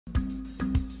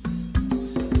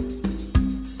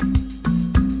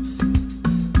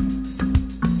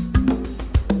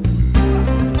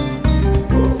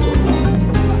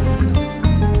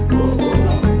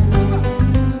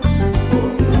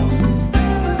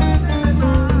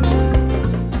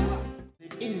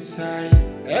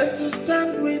and to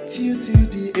stand with you till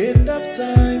the end of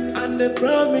time. And the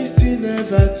promise to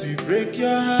never to break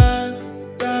your heart.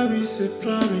 That is a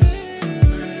promise from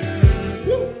my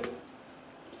heart.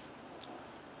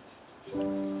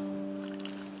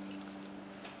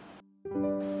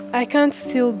 I can't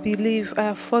still believe I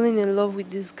have fallen in love with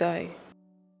this guy.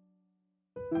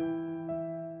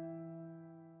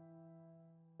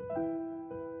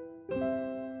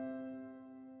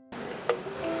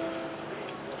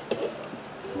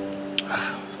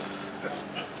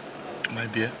 My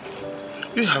dear,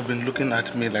 you have been looking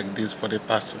at me like this for the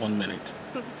past 1 minute.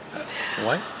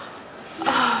 Why?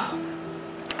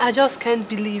 I just can't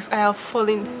believe I have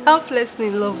fallen helplessly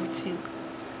in love with you.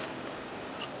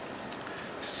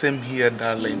 Same here,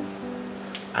 darling.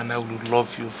 And I will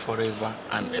love you forever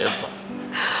and ever.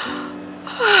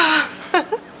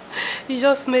 You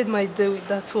just made my day with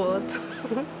that word.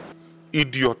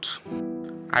 Idiot.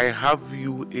 I have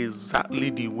you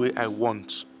exactly the way I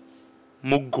want.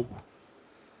 Mogo.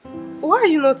 Why are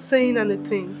you not saying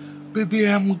anything? Baby,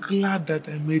 I'm glad that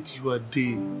I met you a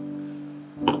day.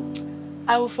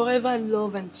 I will forever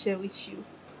love and cherish you.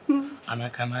 And I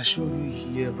can assure you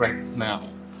here right now,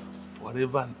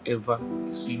 forever and ever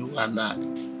is you and I.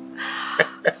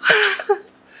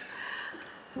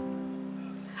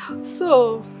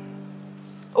 So,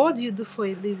 what do you do for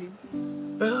a living?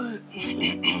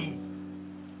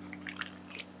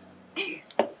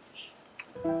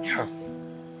 Yeah.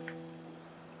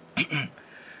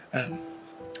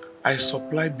 I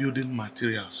supply building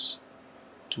materials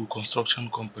to a construction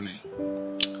company.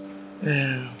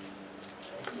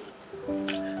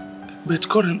 But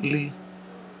currently,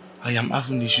 I am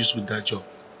having issues with that job.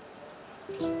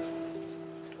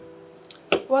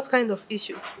 What kind of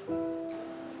issue?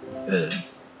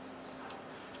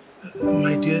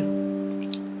 My dear,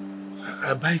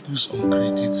 I buy goods on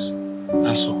credits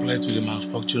and supply to the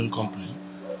manufacturing company.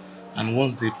 And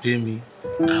once they pay me,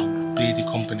 I will pay the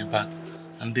company back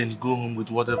and then go home with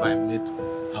whatever I made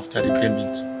after the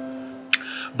payment.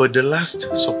 But the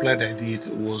last supply that I did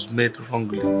was made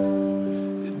wrongly.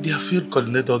 Their field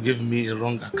coordinator gave me a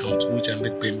wrong account which I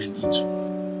made payment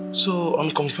into. So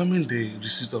on confirming the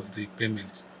receipt of the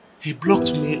payment, he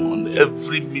blocked me on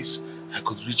every means I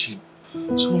could reach him.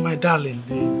 So my darling,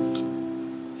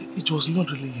 it was not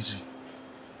really easy.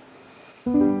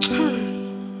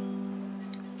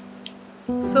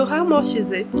 So how much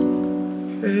is it?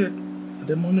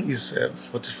 The money is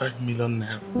 45 million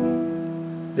naira.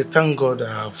 But thank God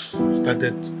I have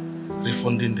started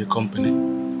refunding the company.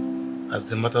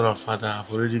 As a matter of fact, I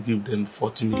have already given them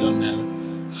 40 million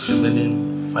naira,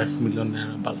 remaining 5 million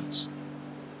naira balance.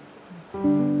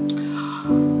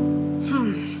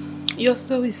 Your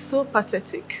story is so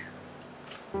pathetic.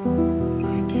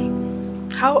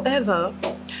 However,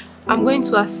 I'm going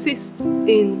to assist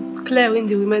in clearing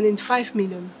the remaining 5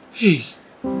 million. Hey,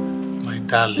 my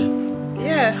darling.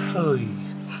 Yeah. Hey,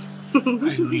 I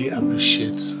really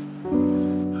appreciate.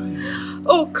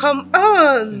 Oh, come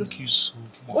on. Thank you so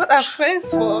much. What are friends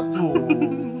for? Oh.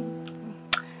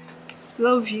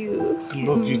 Love you. I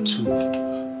love you too.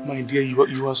 My dear,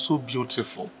 you are so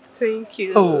beautiful. Thank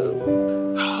you.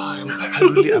 Oh, I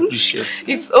really appreciate it.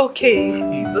 It's okay.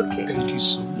 It's okay. Thank you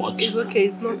so much. It's okay.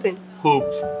 It's nothing.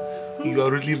 Hope. You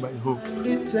are really my hope.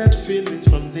 Little feelings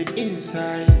from the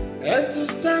inside, and to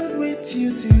stand with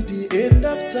you till the end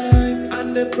of time,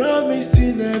 and the promise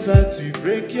to never to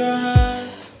break your heart.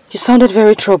 You sounded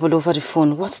very troubled over the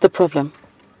phone. What's the problem?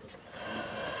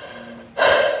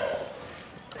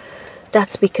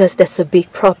 That's because there's a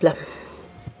big problem.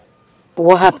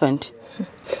 What happened?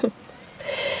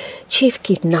 Chief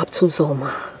kidnapped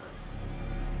Uzoma.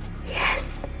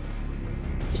 Yes.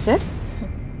 You said?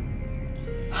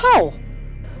 How?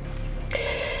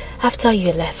 After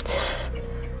you left,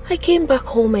 I came back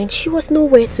home and she was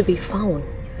nowhere to be found.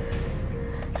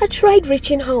 I tried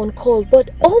reaching her on call, but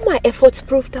all my efforts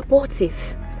proved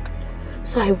abortive.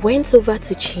 So I went over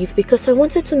to Chief because I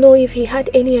wanted to know if he had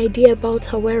any idea about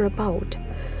her whereabouts.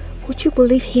 Would you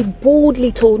believe he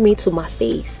boldly told me to my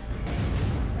face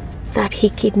that he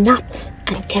kidnapped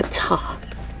and kept her?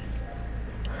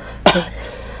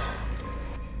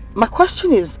 My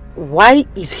question is, why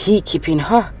is he keeping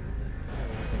her?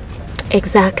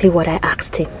 Exactly what I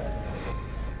asked him.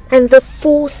 And the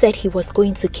fool said he was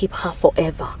going to keep her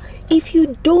forever if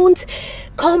you don't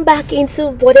come back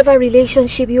into whatever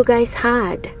relationship you guys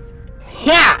had.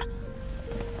 Yeah!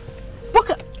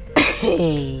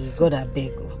 Hey, God I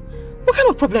beg you. What kind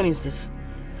of problem is this?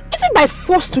 Is it by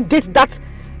force to date that...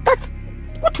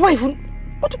 What do I even...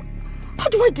 How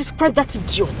do I describe that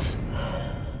idiot?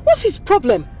 What's his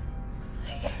problem?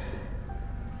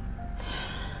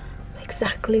 Makes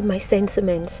exactly my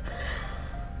sentiments.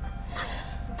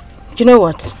 You know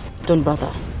what? Don't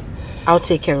bother. I'll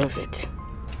take care of it.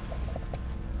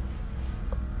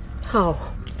 How?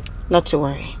 Not to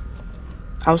worry.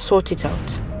 I'll sort it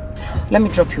out. Let me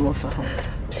drop you off at home.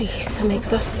 Please, I'm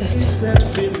exhausted. That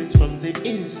feelings from the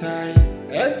inside,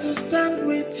 and to stand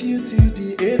with you till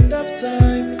the end of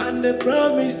time, and the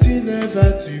promise to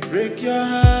never to break your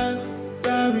heart.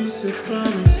 That is a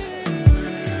promise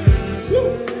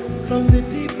from the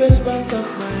deepest part of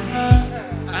my heart.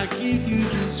 I give you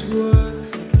these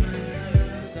words.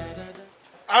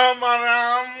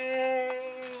 Amaramu,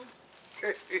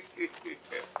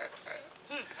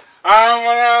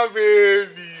 Amara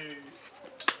baby.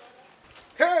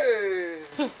 Hey,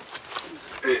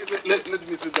 let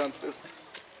me sit down first.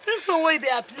 This one way they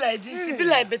appear like this, it be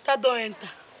like better don't enter.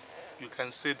 You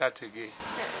can say that again.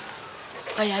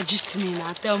 Oh, yeah, just me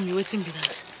now. Tell me waiting be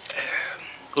that.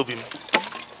 Obim,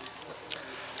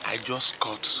 I just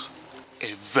caught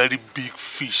a very big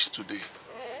fish today.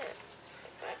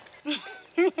 This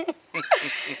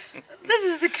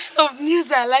is the kind of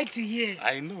news I like to hear.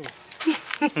 I know.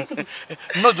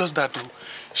 Not just that though,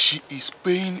 she is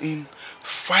paying in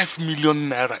 5 million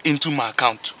naira into my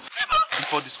account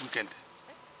before this weekend.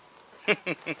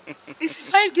 It's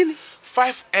 5 guinea.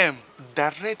 5M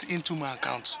direct into my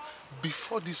account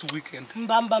before this weekend.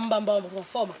 Bam bam bam bam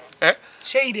bam. Eh?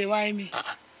 Sure you dey whine me.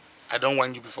 I don't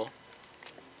want you before.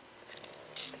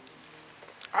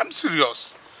 I'm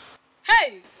serious.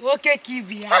 Hey, okay,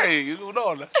 Kibi. Hey, you don't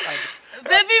understand.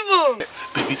 Baby boo.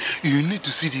 Baby, you need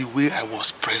to see the way I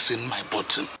was pressing my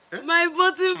button. My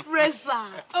button presser.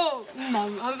 Oh, no,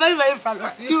 I'm very, very proud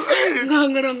of you.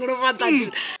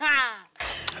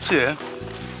 See,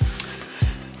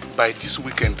 by this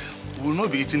weekend, we will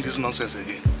not be eating this nonsense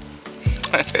again.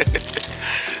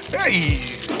 Hey.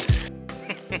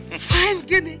 5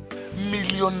 guinea.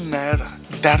 Million naira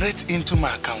direct into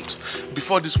my account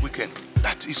before this weekend.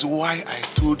 That is why I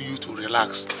told you to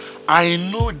relax. I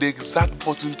know the exact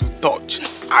button to touch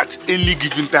at any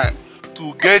given time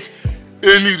to get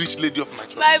any rich lady of my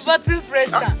choice. My button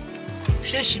presser.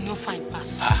 She no fine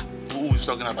pass. Who is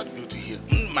talking about beauty here?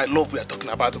 My love, we are talking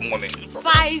about money.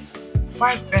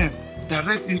 5M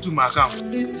direct into my account.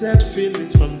 Little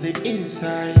feelings from the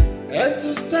inside, and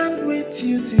to stand with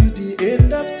you till the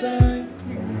end of time.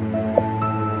 Please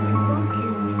don't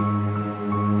kill me.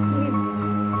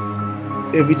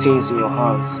 Please. Everything is in your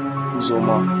hands,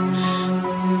 Uzoma.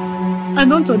 I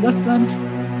don't understand.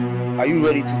 Are you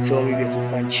ready to tell me where to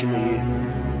find Chineye?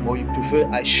 Or you prefer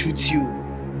I shoot you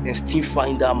and still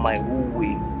find out my whole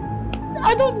way?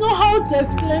 I don't know how to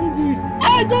explain this.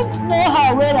 I don't know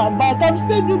how whereabout. I've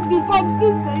said it before, I'm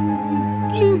still saying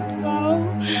it. Please now.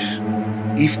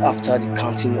 If after the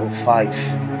counting of 5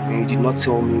 and you did not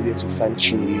tell me where to find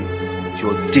Chineye,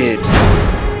 you're dead.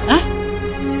 Huh?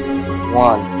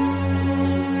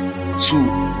 1, 2,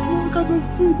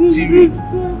 0.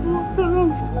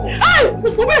 Hey!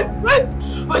 Wait!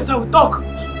 Wait, I will talk.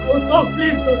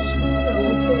 Please don't shoot me. I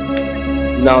will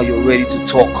talk. Now you're ready to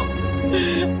talk.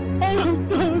 I will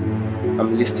talk.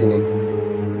 I'm listening.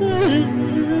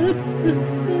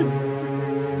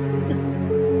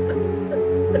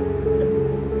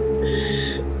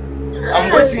 I'm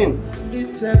waiting.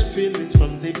 Little feelings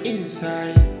from the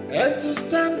inside, and to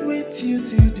stand with you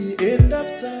till the end of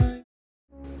time.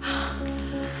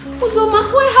 Uzoma,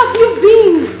 where have you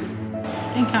been? I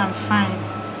think I'm fine.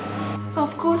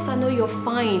 Of course I know you're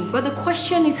fine, but the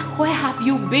question is, where have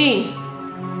you been?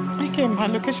 Okay, my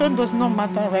location does not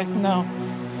matter right now.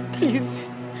 Please,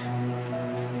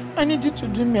 I need you to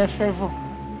do me a favor.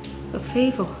 A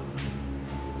favor?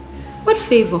 What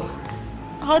favor?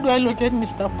 How do I locate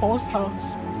Mr. Paul's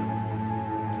house?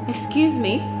 Excuse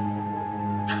me?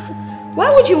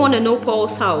 Why would you want to know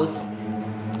Paul's house?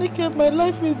 Okay, my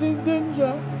life is in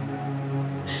danger.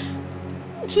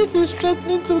 Chief is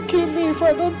threatening to kill me if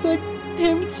I don't take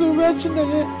him to where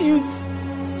Chineye is.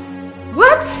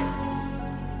 What?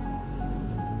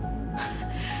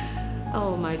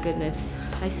 Oh my goodness,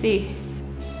 I see.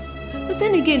 But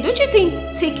then again, don't you think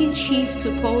taking Chief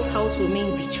to Paul's house will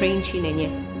mean betraying Chineye?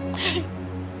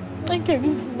 Okay,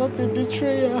 this is not a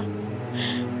betrayal.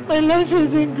 My life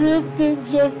is in grave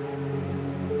danger.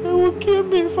 They will kill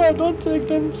me if I don't take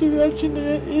them to where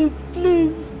Chineye is,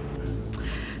 please.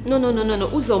 No,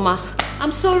 Uzoma,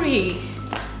 I'm sorry.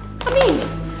 I mean,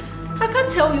 I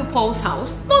can't tell you Paul's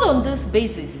house, not on this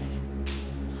basis.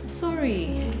 I'm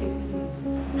sorry.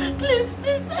 Please,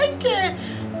 Eke,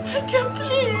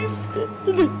 please.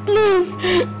 Please,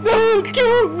 they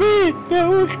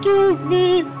will kill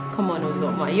me. Come on,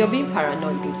 Uzoma, you're being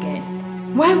paranoid again.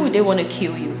 Why would they want to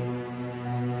kill you?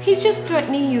 He's just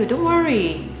threatening you, don't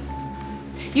worry.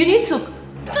 You need to...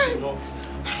 That's enough.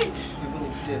 Even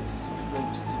in death, your friend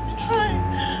will still betray you.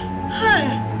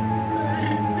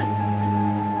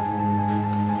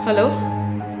 Hello?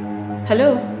 Hello?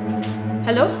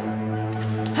 Hello?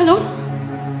 Hello?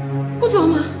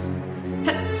 Uzoma?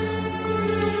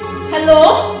 Hello?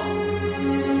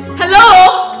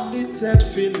 Hello? Little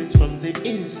feelings from the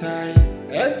inside,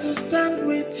 and to stand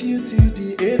with you till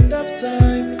the end of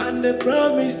time, and the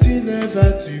promise to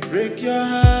never to break your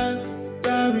heart.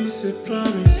 That is a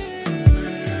promise from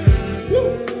my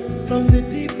heart. From the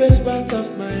deepest part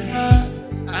of my heart,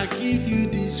 I give you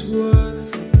these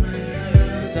words from my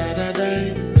heart. That I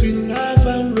die to love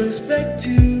and respect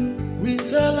you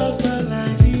with all of my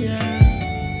life here.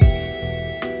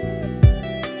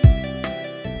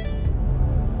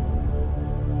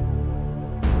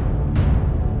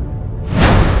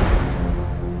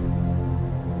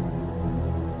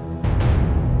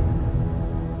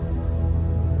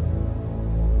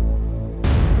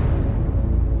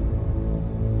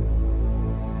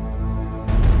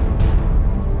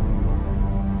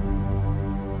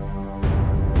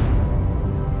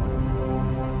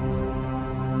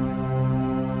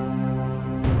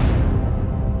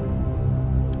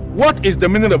 What is the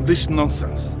meaning of this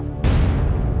nonsense?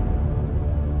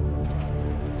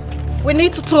 We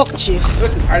need to talk, Chief.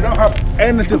 Listen, I don't have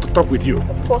anything to talk with you.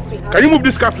 Of course we have. Can you move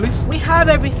this car, please? We have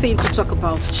everything to talk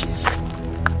about, Chief.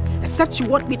 Except you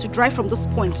want me to drive from this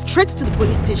point straight to the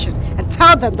police station and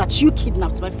tell them that you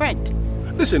kidnapped my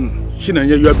friend. Listen,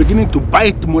 Shinanya, you are beginning to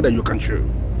bite more than you can chew.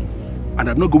 And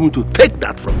I'm not going to take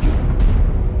that from you.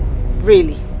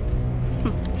 Really?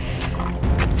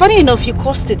 Funny enough, you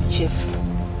caused it, Chief.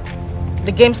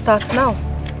 The game starts now.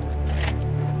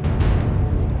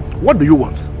 What do you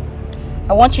want?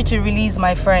 I want you to release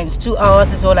my friends. 2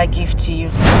 hours is all I give to you.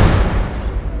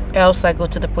 Else I go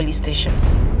to the police station.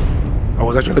 I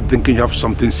was actually thinking you have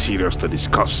something serious to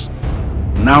discuss.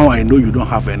 Now I know you don't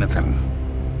have anything.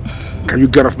 Can you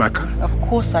get off my car? Of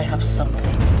course I have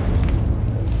something.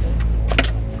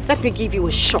 Let me give you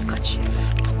a shocker, Chief.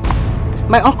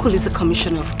 My uncle is the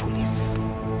commissioner of police.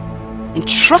 And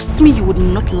trust me, you would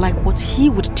not like what he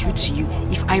would do to you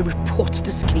if I report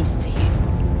this case to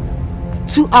him.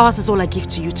 2 hours is all I give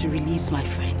to you to release my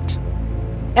friend.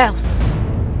 Else,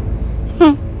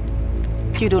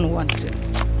 you don't want to.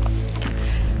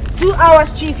 2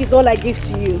 hours, Chief, is all I give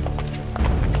to you.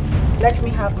 Let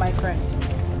me have my friend.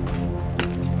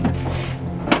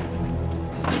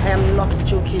 I am not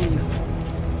joking you.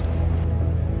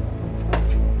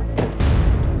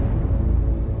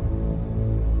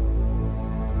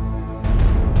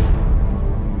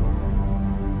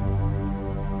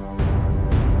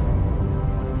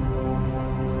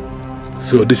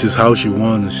 So this is how she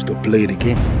wants to play the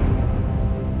game.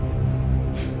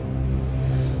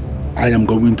 I am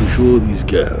going to show this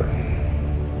girl.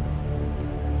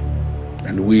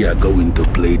 And we are going to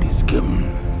play this game.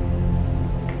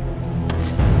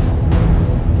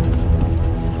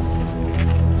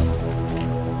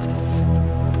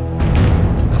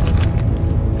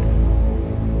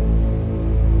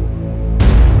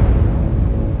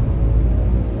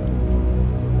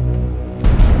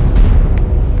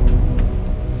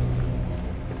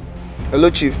 Hello,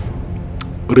 Chief.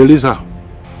 Release her.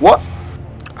 What?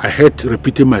 I hate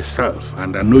repeating myself,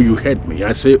 and I know you heard me.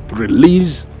 I say,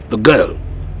 release the girl.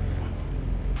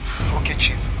 Okay,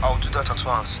 Chief. I'll do that at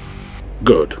once.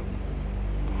 Good.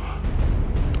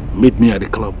 Meet me at the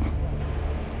club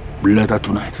later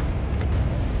tonight.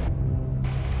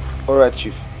 All right,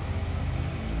 Chief.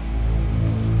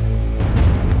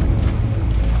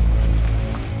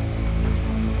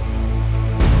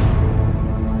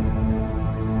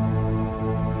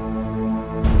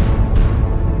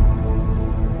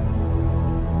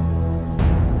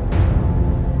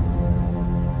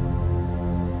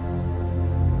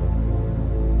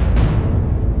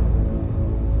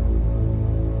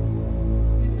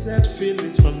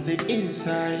 Feelings from the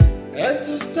inside, and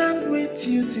to stand with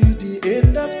you till the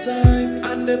end of time,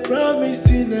 and the promise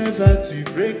to never to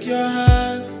break your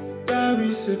heart. That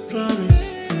is a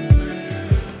promise from my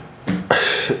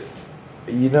heart.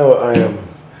 You know,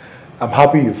 I'm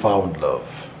happy you found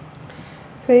love.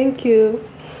 Thank you.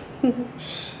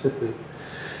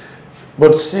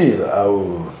 But still, I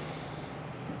would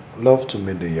love to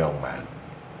meet the young man.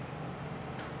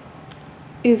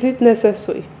 Is it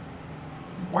necessary?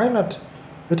 Why not?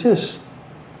 It is.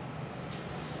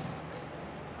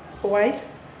 Why?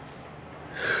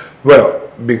 Well,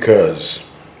 because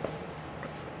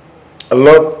a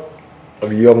lot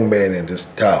of young men in this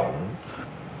town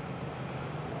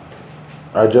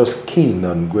are just keen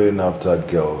on going after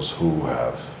girls who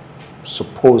have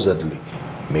supposedly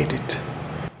made it.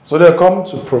 So they come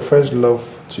to profess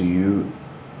love to you,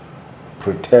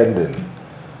 pretending.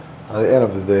 And at the end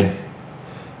of the day,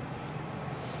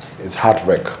 it's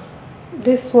heartbreak.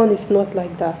 This one is not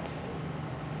like that.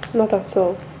 Not at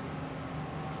all.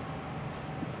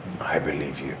 I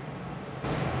believe you.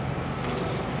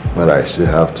 But I still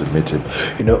have to meet him.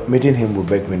 You know, meeting him will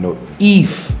make me know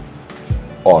if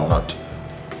or not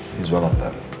he's one of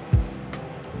them.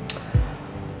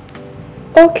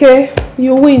 Okay,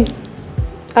 you win.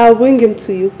 I'll bring him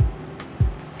to you.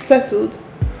 Settled?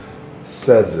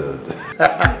 Settled.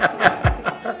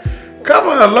 Come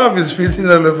on, love is freezing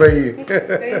all over you.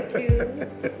 Thank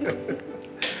you.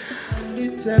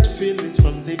 Unlimited feelings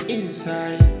from the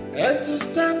inside, and to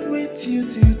stand with you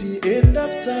till the end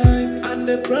of time, and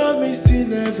the promise to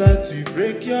never to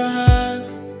break your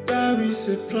heart. That is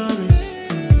a promise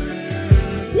from my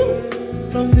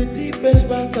heart. From the deepest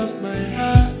part of my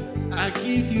heart, I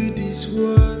give you these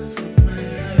words from my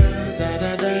heart. That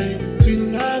I die to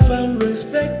love and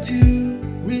respect you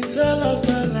with all of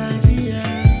my life here.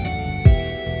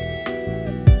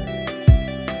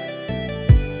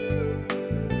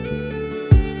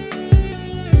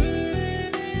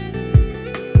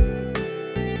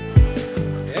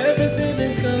 Everything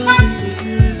is gonna be so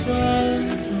beautiful.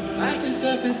 Acting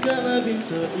stuff is gonna be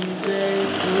so easy.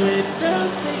 Without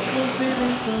taking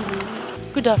feelings from me.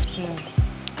 Good afternoon.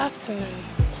 Afternoon.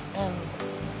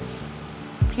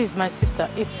 Please, my sister,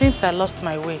 it seems I lost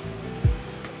my way.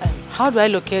 How do I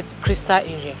locate Crystal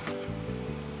area?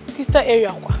 Crystal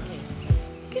area? Yes.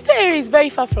 Crystal area is very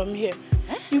far from here.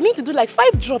 Huh? You need to do like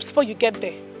 5 drops before you get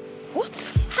there.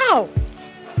 What? How?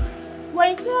 We're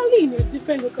entirely in a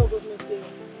different local government area.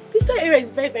 Crystal area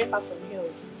is very, very far from here.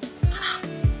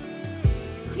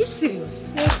 Are you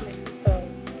serious? Yes, my sister.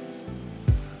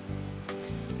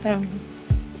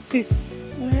 Sis,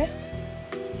 Where?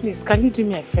 please, can you do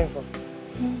me a favor?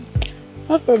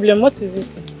 No problem. What is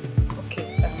it?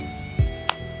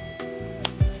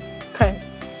 Okay.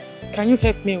 Can you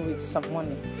help me with some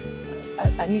money?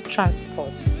 I need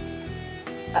transport.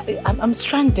 I'm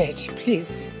stranded,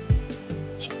 please.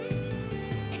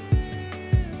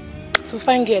 So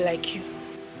fine girl like you,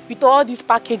 with all this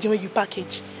packaging where you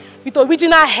package, with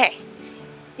original hair,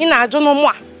 I don't know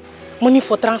more money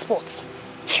for transport.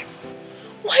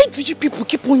 Why do you people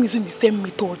keep on using the same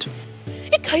method?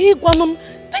 Tell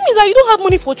me that you don't have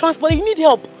money for transport, you need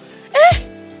help.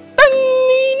 Then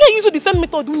you use the same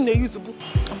method when they use.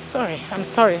 I'm sorry.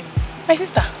 My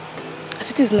sister,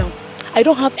 as it is now, I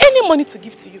don't have any money to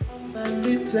give to you.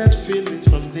 Unlimited feelings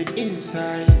from the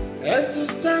inside, and to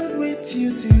stand with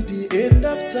you till the end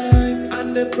of time,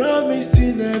 and the promise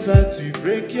to never to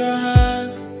break your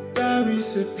heart. That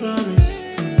is a promise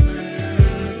from my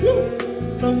heart.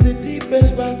 From the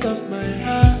deepest part of my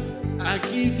heart, I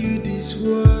give you these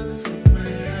words from my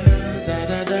heart.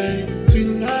 That I die to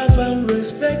love and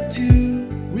respect you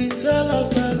with all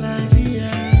of my life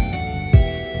here.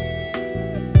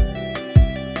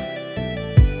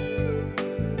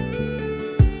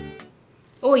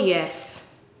 Oh yes,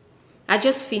 I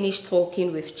just finished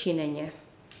talking with Chinenye.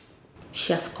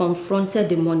 She has confronted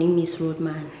the money Miss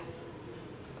Roadman.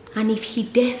 And if he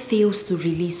dare fails to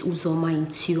release Uzoma in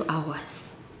 2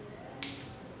 hours,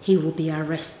 he will be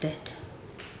arrested.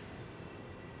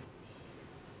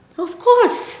 Of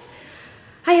course,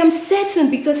 I am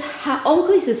certain because her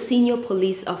uncle is a senior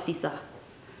police officer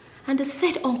and the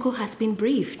said uncle has been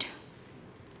briefed.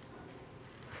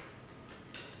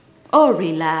 Oh,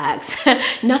 relax.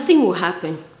 Nothing will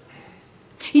happen.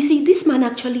 You see, this man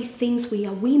actually thinks we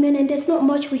are women and there's not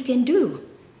much we can do.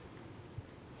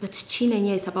 But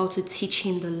Chinenye is about to teach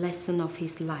him the lesson of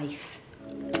his life.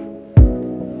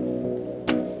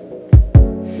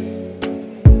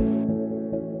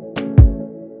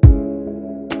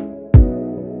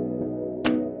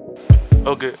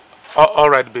 Okay. All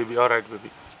right, baby.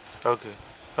 Okay.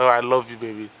 Oh, I love you,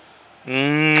 baby.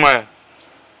 Mwah.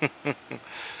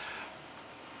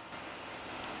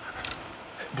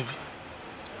 Baby,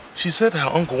 she said her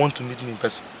uncle wants to meet me in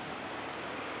person.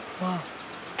 Wow.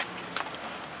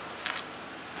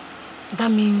 That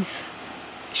means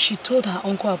she told her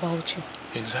uncle about you.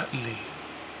 Exactly.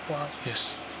 Wow.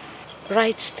 Yes.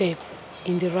 Right step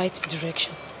in the right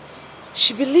direction.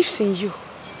 She believes in you.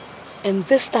 And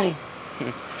this time,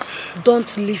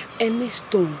 don't leave any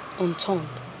stone unturned.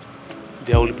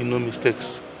 There will be no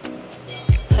mistakes.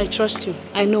 I trust you.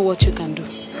 I know what you can do.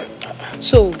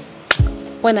 So,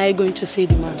 when are you going to see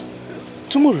the man?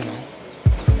 Tomorrow now.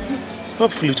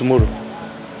 Hopefully tomorrow.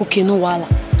 Okay, no wala.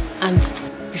 And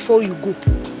before you go,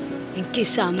 in case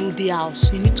say I know the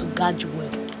house, you need to guard well.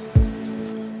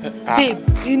 Babe,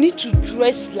 you need to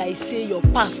dress like say your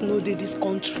past know this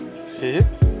country. Eh?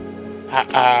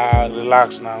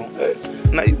 Relax now.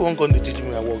 Now you won't go to teach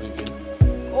me how to walk again.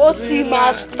 OT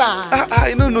master.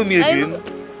 You don't know me again.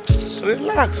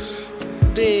 Relax.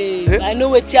 Babe, I know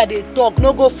what they talk.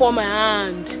 No go for my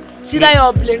hand. See that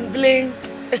your bling bling.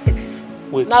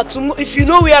 Wait. Now if you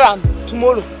know where I'm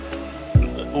tomorrow.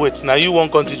 Wait, now you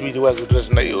won't teach me the way I dress.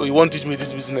 Now you won't teach me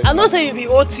this business. I know say you be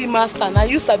OT master. Now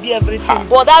you sabi everything.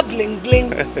 But that bling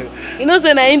bling. You know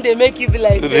say now in they make you be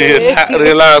like say.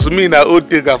 Relax, me now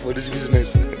OT for this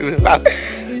business. Relax.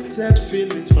 That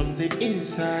feelings from the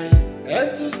inside,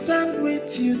 and to stand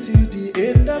with you till the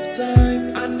end of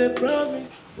time, and the promise.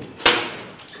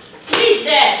 Who is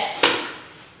there?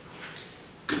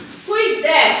 Who is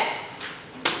there?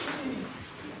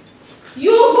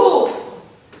 You who?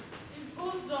 It's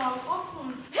Uzo.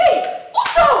 Open. Hey,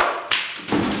 Uzo!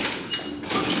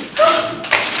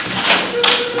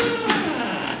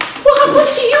 What happened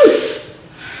to you?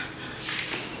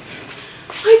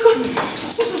 My God.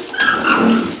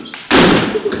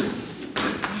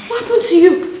 What happened to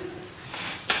you?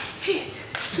 Hey,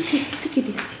 it's okay. Take it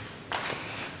easy.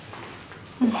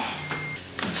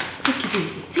 Take it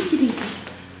easy. Take it easy.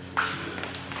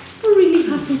 What really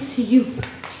happened to you?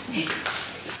 Hey.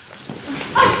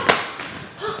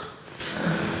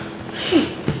 Hey,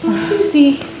 Lucy,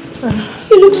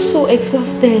 you look so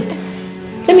exhausted.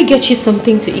 Let me get you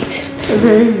something to eat.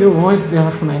 Today is the worst day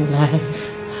of my life.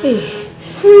 Hey.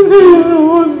 Today is the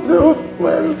worst day of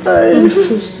my life. I'm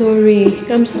so sorry.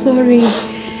 I'm sorry. I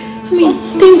mean,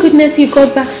 thank goodness you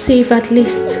got back safe at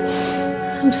least.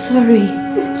 I'm sorry.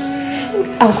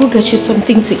 I'll go get you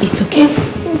something to eat, okay?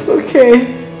 It's okay.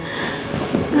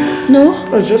 No?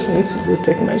 I just need to go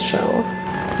take my shower.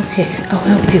 Okay, I'll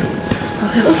help you. I'll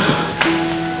help you.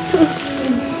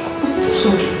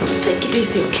 Sorry. Take it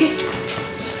easy, okay?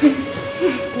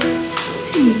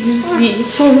 Easy.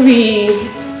 Sorry.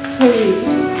 Sorry.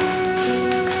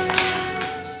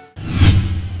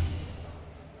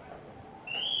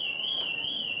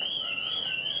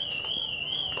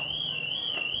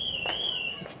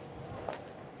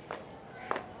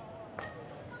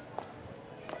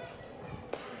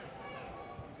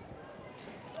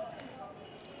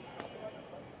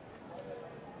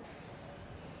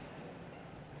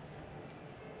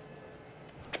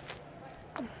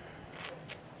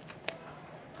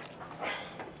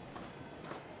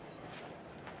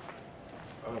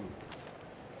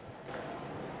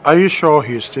 Are you sure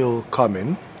he's still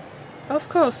coming? Of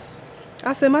course.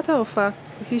 As a matter of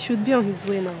fact, he should be on his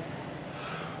way now.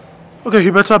 Okay, he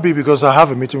better be because I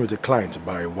have a meeting with a client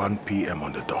by 1 p.m.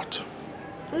 on the dot.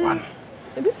 1.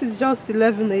 This is just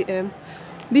 11 a.m.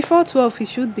 Before 12, he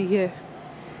should be here.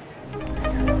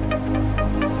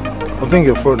 I think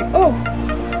your phone... Oh,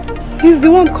 he's the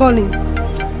one calling.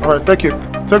 Alright, take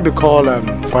the call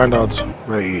and find out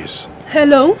where he is.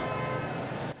 Hello?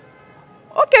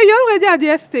 Okay, you're already at the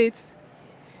estate.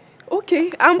 Okay,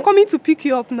 I'm coming to pick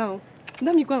you up now.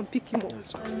 Let me go and pick him up.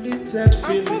 Little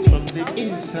feelings from the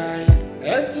inside,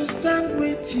 and to stand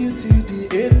with you till the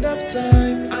end of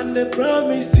time, and the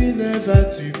promise to never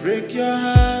to break your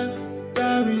heart.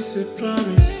 That is a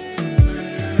promise from my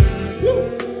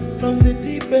heart. From the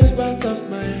deepest part of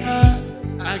my heart,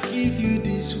 I give you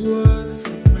these words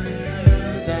from my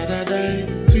heart.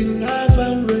 To love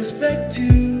and respect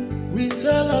you with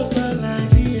all of my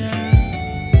life here.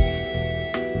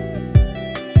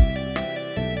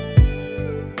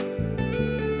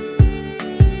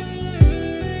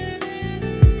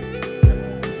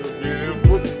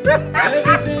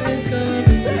 Everything is gonna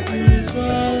be so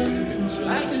beautiful.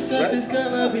 Life itself is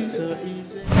gonna be so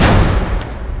easy.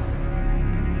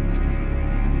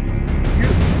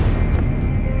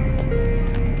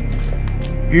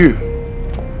 You.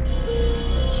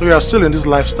 So you are still in this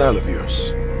lifestyle of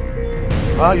yours?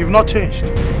 You've not changed?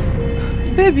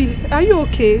 Baby, are you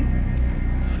okay?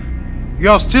 You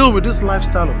are still with this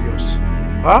lifestyle of yours?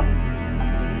 Huh?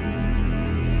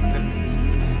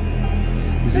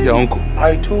 Is he your uncle?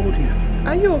 I told you.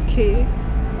 Are you okay?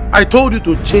 I told you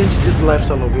to change this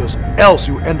lifestyle of yours, else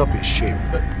you end up in shame.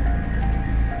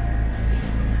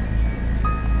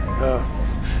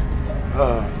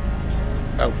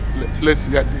 Let's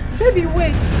see that. Baby,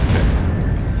 wait.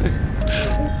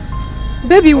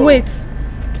 Baby, wait.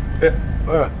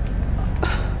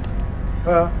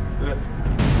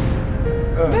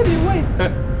 Baby, wait.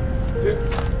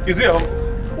 Is he your uncle?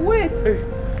 Wait.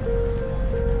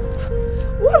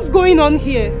 What's going on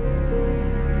here?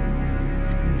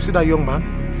 You see that young man?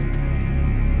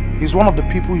 He's one of the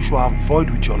people you should avoid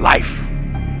with your life.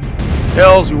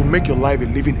 Else you will make your life a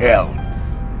living hell.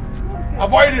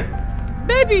 Avoid him!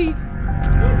 Baby!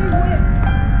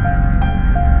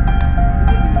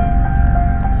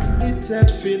 Littered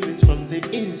feelings from the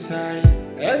inside,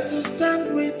 and to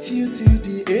stand with you till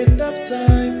the end of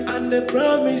time, and the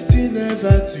promise to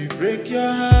never to break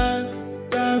your heart.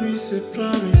 That is a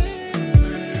promise from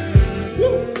my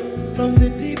heart. From the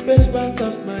deepest part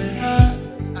of my heart,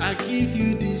 I give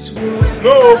you this word.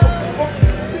 No!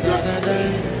 So that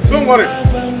I don't worry.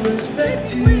 Love and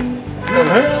respect you with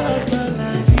all of my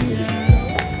life here.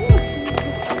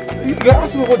 You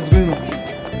ask me what is going on.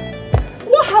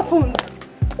 What happened?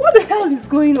 What the hell is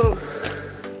going on?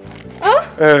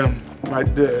 Huh? My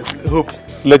dear, Hope,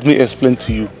 let me explain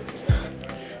to you.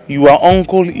 Your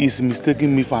uncle is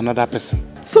mistaking me for another person.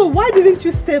 So why didn't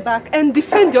you stay back and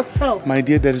defend yourself? My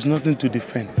dear, there is nothing to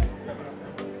defend.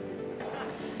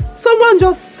 Someone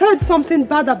just said something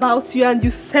bad about you and you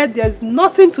said there's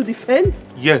nothing to defend?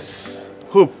 Yes.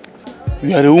 Hope,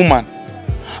 you are a woman.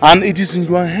 And it is in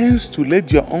your hands to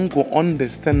let your uncle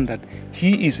understand that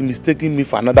he is mistaking me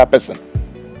for another person.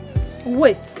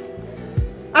 Wait.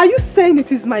 Are you saying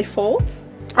it is my fault?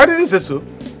 I didn't say so.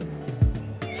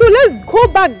 So let's go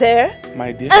back there,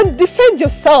 my dear, and defend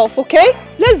yourself, okay?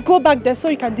 Let's go back there so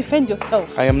you can defend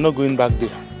yourself. I am not going back there.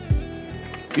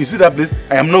 You see that place?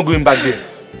 I am not going back there.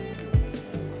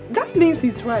 That means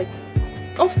he's right.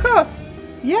 Of course.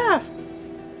 Yeah.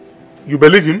 You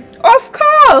believe him? Of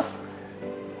course.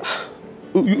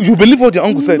 You believe what your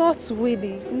uncle said? Not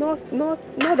really. Not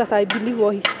that I believe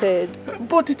what he said.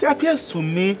 But it appears to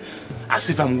me as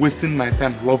if I'm wasting my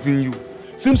time loving you.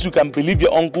 Since you can believe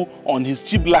your uncle on his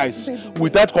cheap lies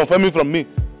without confirming from me.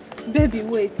 Baby,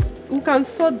 wait. We can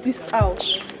sort this out.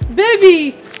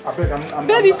 Baby!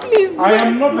 Baby, please. I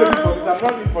am not ready for this. I'm not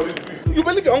ready for this. You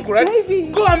believe your uncle, right?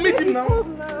 Baby. Go and meet him now. No,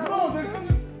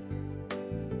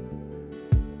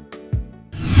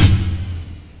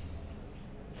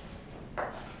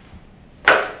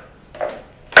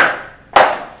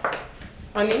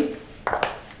 Honey?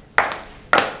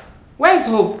 Where's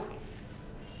Hope?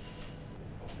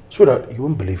 Sweetheart, you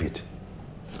won't believe it.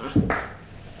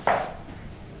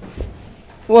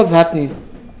 What's happening?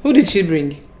 Who did she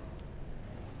bring?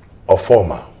 A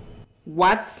former.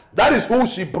 What? That is who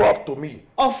she brought to me.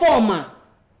 A former?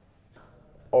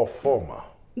 A former.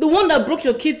 The one that broke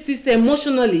your kid's sister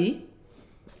emotionally?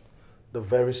 The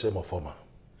very same former.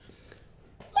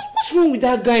 What's wrong with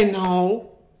that guy now?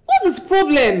 What's his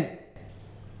problem?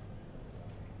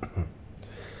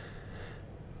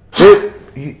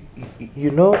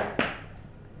 You know,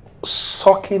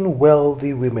 sucking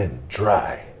wealthy women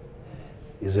dry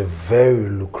is a very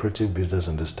lucrative business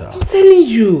in this town. I'm telling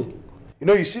you. You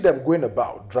know, you see them going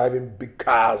about, driving big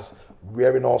cars,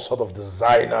 wearing all sorts of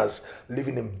designers,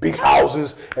 living in big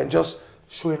houses, and just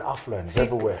showing affluence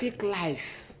everywhere. Fake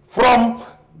life. From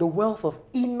the wealth of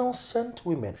innocent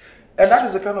women. And that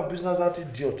is the kind of business that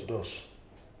idiot does.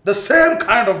 The same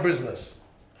kind of business.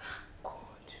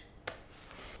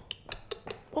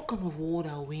 What kind of world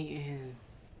are we in?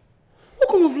 What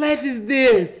kind of life is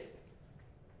this?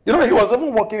 You know, he was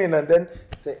even walking in and then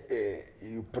say, hey,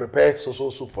 you prepare so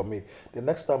soup for me. The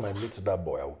next time I meet that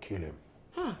boy, I will kill him.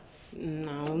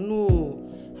 No.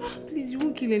 Please, you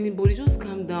won't kill anybody. Just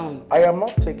calm down. I am not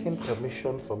taking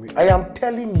permission from you. I am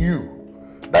telling you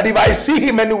that if I see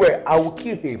him anywhere, I will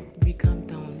kill him. Baby, calm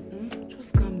down.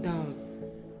 Just calm down.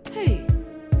 Hey.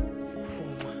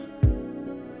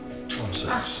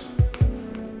 Nonsense.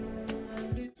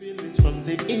 From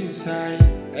the inside,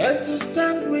 and to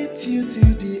stand with you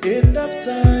till the end of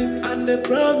time, and the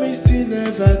promise to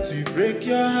never to break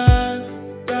your heart.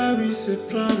 That is a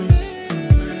promise from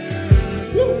my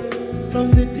heart.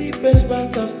 From the deepest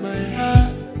part of my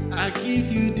heart, I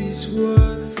give you these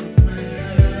words from my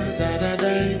heart. That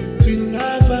I to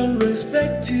love and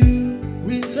respect you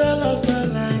with all of my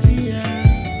life here.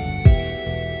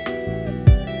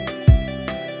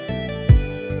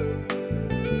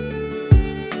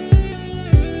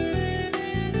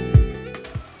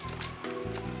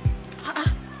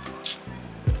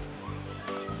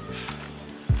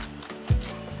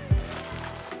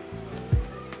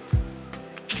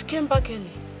 Came back early.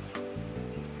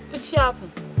 What's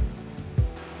happened?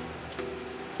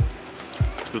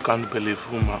 You can't believe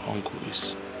who my uncle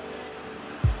is.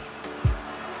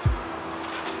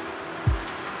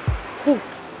 Who?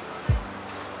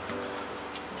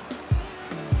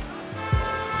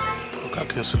 Look at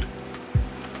Kinsley.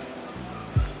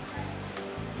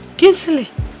 Kinsley?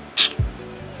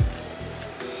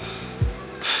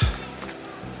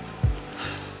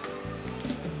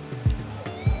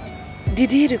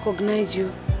 Did he recognize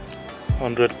you?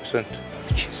 100%.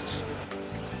 Jesus.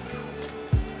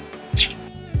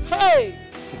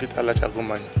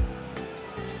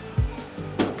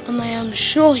 And I am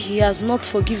sure he has not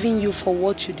forgiven you for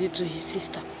what you did to his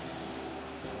sister.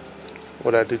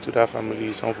 What I did to that family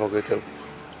is unforgettable.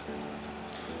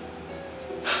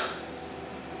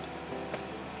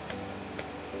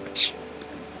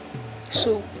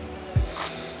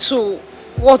 So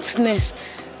what's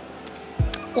next?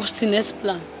 What's the next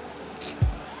plan?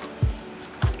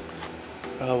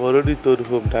 I have already told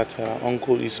Hope that her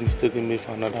uncle is mistaking me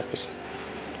for another person.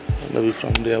 Maybe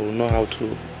from there we'll know how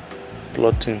to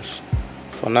plot things.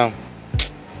 For now,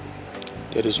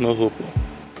 there is no hope.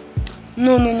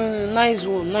 No, nice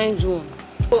one.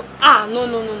 Oh,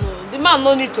 no. The man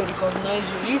no need to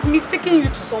recognize you. He's mistaking you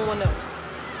to someone else.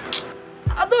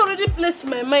 I don't already place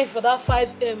my mind for that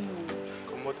 5M.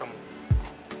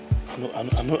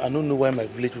 I don't know why my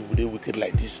village people they wicked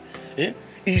like this. Eh?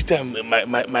 Each time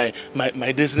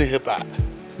my destiny helper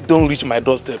don't reach my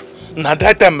doorstep. Now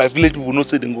that time my village people not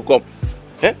say they go come.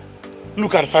 Eh?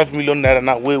 Look at 5 million naira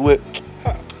now. Wait.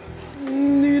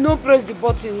 You don't press the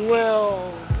button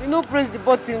well. You don't press the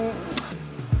button.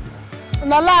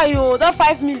 Nala yo, that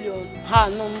 5 million. Ha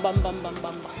no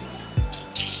bam.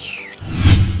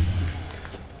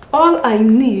 All I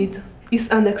need is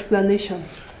an explanation.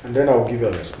 And then I'll give you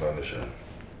an explanation.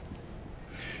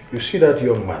 You see that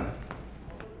young man?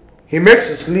 He makes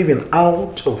his living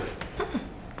out of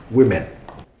women.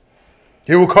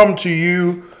 He will come to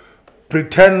you,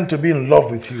 pretend to be in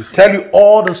love with you, tell you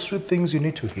all the sweet things you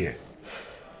need to hear.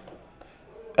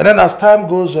 And then as time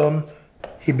goes on,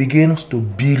 he begins to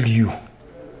bill you.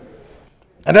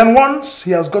 And then once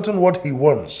he has gotten what he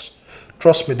wants,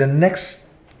 trust me, the next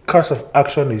course of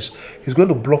action is he's going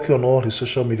to block you on all his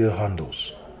social media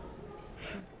handles.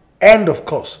 And of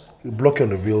course, he'll block you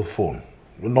on the real phone,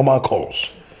 the normal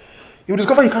calls. You'll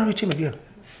discover you can't reach him again.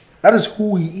 That is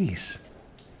who he is.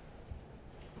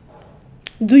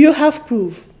 Do you have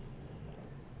proof?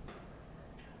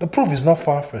 The proof is not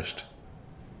far-fetched.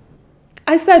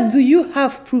 I said, do you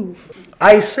have proof?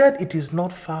 I said it is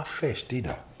not far-fetched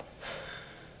either.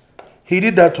 He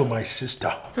did that to my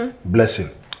sister. Bless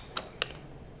him.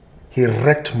 He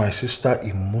wrecked my sister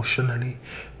emotionally,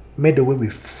 made away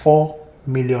with 4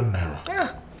 million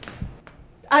naira.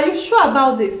 Are you sure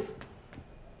about this?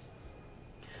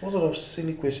 What sort of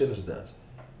silly question is that?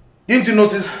 Didn't you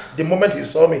notice the moment he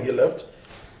saw me, he left?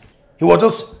 He was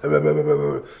just...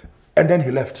 and then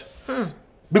he left.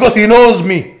 Because he knows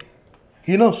me.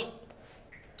 He knows.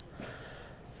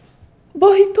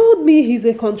 But he told me he's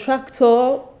a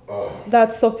contractor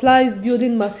that supplies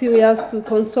building materials to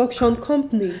construction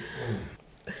companies.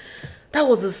 That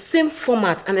was the same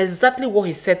format and exactly what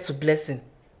he said to Blessing.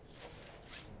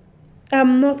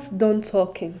 I'm not done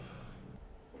talking.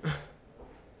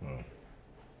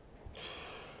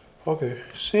 Okay,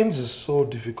 since it's so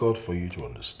difficult for you to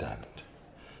understand,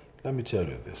 let me tell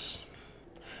you this.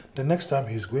 The next time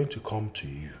he's going to come to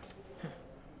you,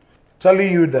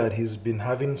 telling you that he's been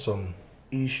having some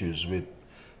issues with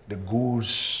the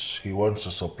goods he wants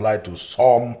to supply to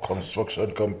some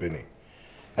construction company,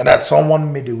 and that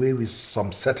someone made away with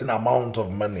some certain amount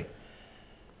of money.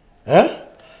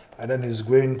 And then he's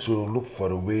going to look for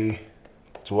a way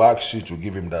to ask you to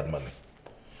give him that money.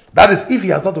 That is if he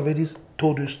has not already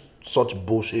told you such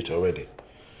bullshit already.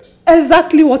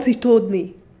 Exactly what he told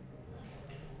me.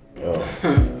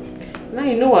 Now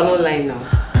you know I'm not lying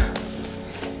now.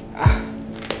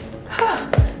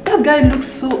 That guy looks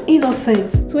so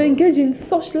innocent to engage in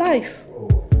such life.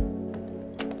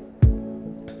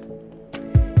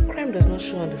 Crime does not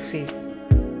show on the face.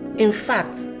 In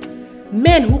fact,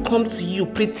 men who come to you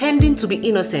pretending to be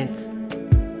innocent,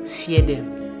 fear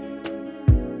them.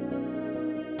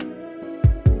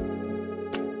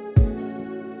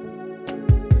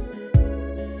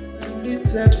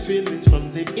 Limited feelings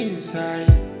from the inside,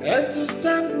 and to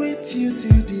stand with you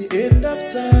till the end of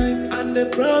time, and the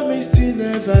promise to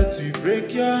never to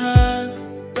break your heart.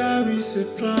 That is a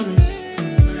promise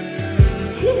from my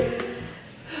heart.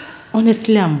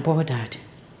 Honestly, I'm bothered.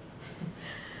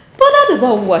 Bothered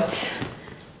about what?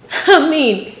 I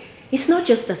mean, it's not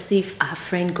just as if our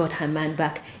friend got her man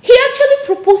back. He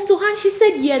actually proposed to her and she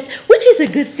said yes, which is a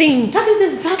good thing. That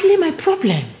is exactly my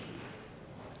problem.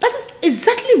 That is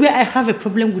exactly where I have a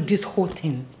problem with this whole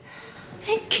thing.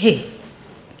 Okay,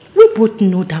 we both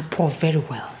know that Paul very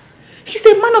well. He's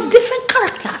a man of different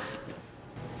characters.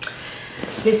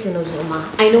 Listen,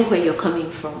 Ozoma, I know where you're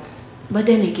coming from. But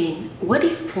then again, what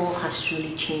if Paul has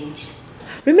truly changed?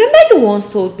 Remember you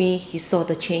once told me you saw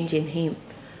the change in him.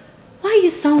 Why are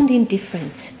you sounding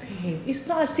different? It's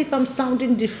not as if I'm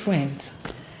sounding different.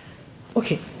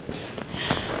 Okay,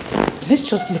 let's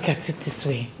just look at it this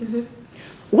way.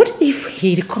 What if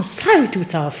he reconciled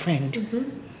with our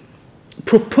friend,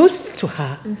 proposed to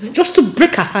her, just to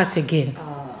break her heart again?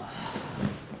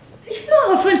 You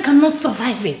know our friend cannot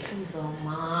survive it.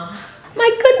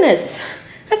 My goodness,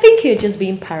 I think you're just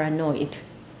being paranoid.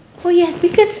 Oh yes,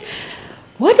 because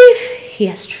what if he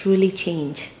has truly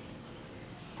changed?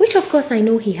 Which of course I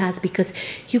know he has, because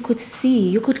you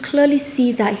could clearly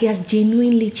see that he has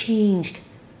genuinely changed.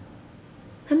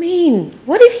 I mean,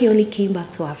 what if he only came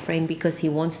back to our friend because he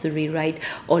wants to rewrite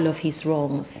all of his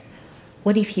wrongs?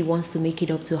 What if he wants to make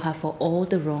it up to her for all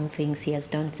the wrong things he has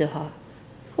done to her?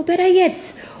 Or better yet,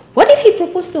 what if he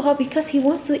proposed to her because he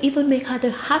wants to even make her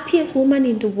the happiest woman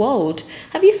in the world?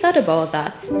 Have you thought about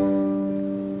that?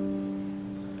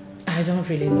 I don't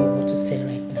really know what to say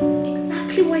right now.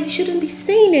 Exactly why you shouldn't be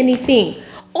saying anything.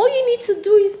 All you need to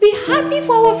do is be happy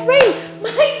for our friend. My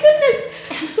goodness,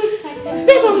 I'm so excited.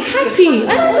 Babe, I'm happy.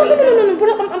 No.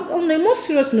 But on a more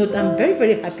serious note, I'm very,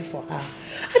 very happy for her.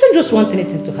 I don't just want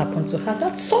anything to happen to her,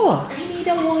 that's all. I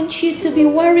don't want you to be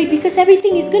worried because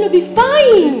everything is going to be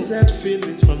fine. That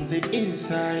feelings from the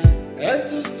inside, and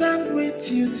to stand with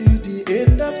you till the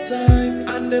end of time,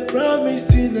 and the promise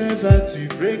to never to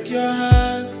break your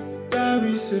heart. There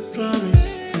is a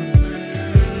promise from my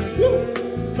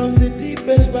heart. From the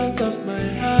deepest part of my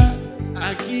heart,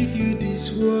 I give you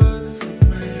these words from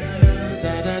my heart.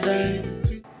 That I die.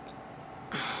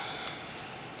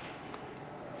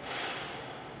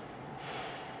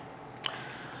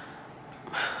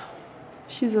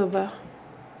 Shizoba,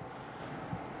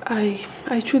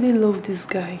 I truly love this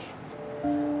guy.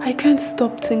 I can't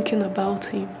stop thinking about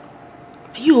him.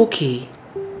 Are you okay?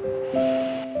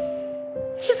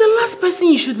 He's the last person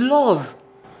you should love.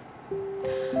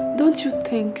 Don't you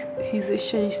think he's a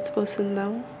changed person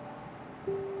now?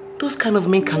 Those kind of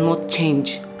men cannot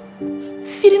change.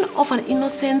 Feeding off an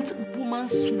innocent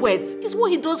woman's sweat is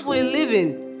what he does for a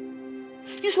living.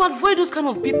 You should avoid those kind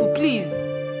of people, please.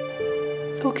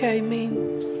 Okay,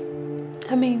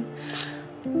 I mean,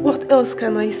 what else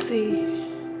can I say?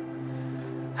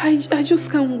 I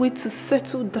just can't wait to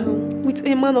settle down with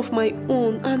a man of my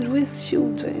own and raise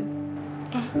children.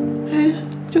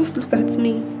 Just look at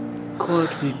me.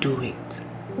 God will do it.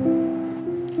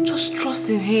 Just trust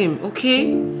in him,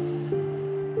 okay?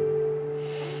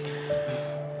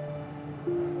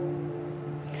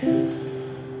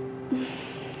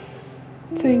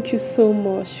 Thank you so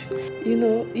much. You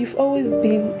know, you've always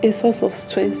been a source of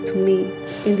strength to me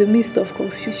in the midst of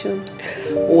confusion.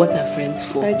 What are friends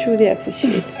for? I truly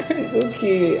appreciate it. It's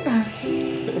okay.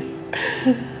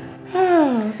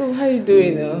 So how are you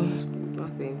doing now?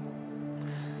 Nothing.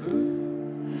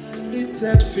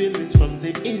 That feelings from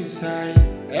the inside,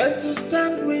 and to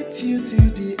stand with you till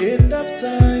the end of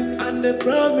time, and the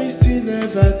promise to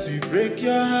never to break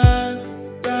your heart.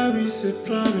 There is a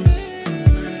promise from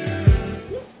my heart.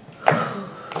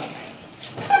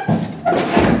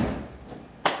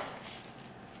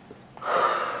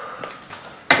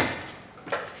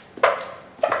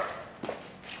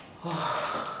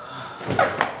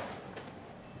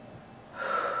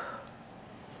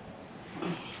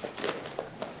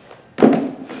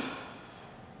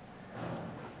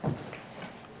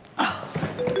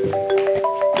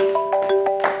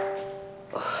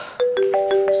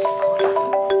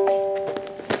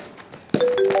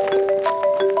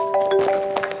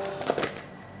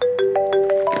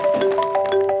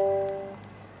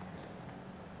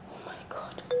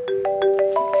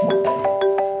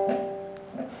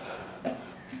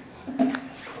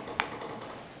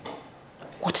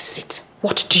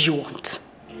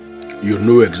 You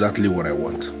know exactly what I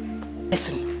want.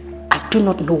 Listen, I do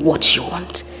not know what you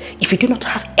want. If you do not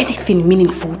have anything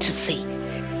meaningful to say,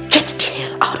 get the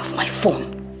hell out of my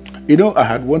phone. You know, I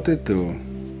had wanted to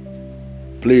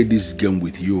play this game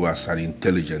with you as an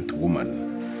intelligent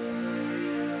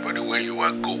woman. But the way you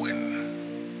are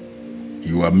going,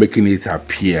 you are making it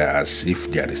appear as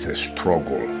if there is a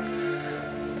struggle.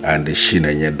 And the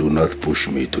Shinenye do not push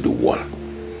me to the wall.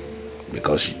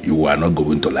 Because you are not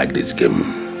going to like this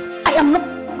game. I am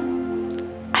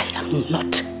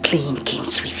not playing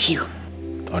games with you.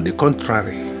 On the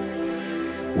contrary,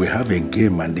 we have a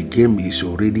game and the game is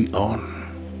already on.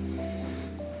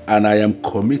 And I am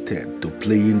committed to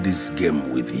playing this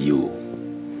game with you.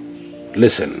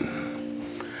 Listen,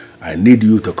 I need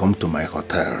you to come to my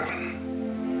hotel.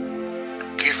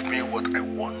 To give me what I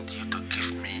want you to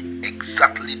give me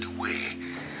exactly the way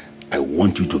I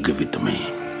want you to give it to me.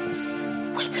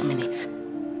 Wait a minute.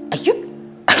 Are you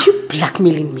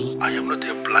blackmailing me? I am not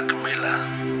a blackmailer.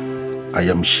 I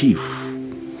am chief.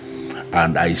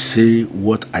 And I say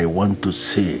what I want to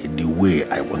say the way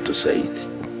I want to say it.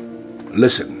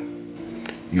 Listen,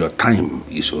 Your time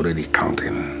is already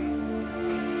counting.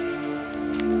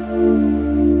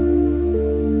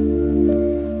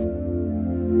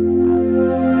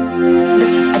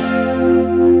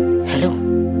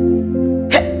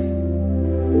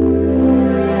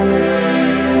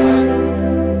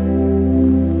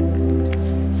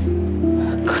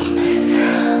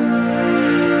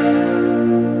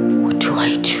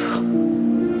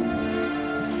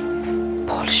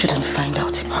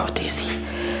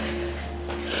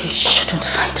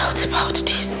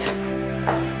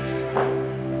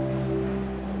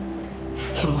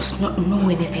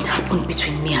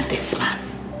 This man.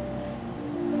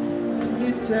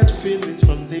 Limited feelings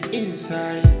from the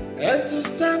inside, and to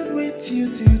stand with you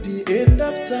till the end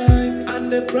of time, and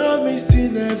the promise to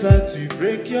never to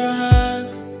break your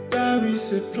heart. That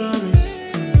is a promise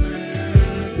from my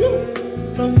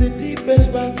heart. From the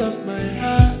deepest part of my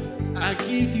heart, I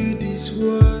give you these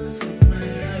words from my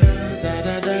heart. That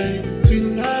I die to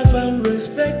love and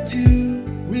respect you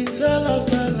with all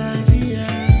of my life here.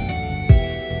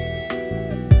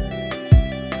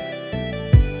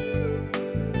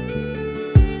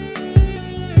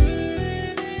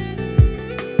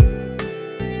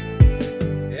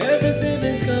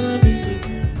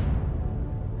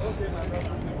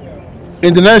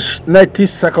 In the next 90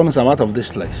 seconds, I'm out of this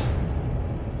place.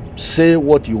 Say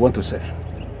what you want to say.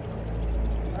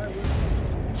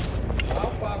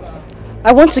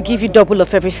 I want to give you double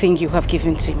of everything you have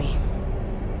given to me.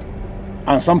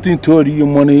 And something told you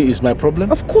money is my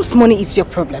problem? Of course money is your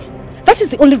problem. That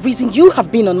is the only reason you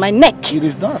have been on my neck. It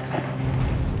is not.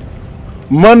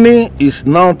 Money is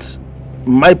not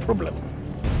my problem.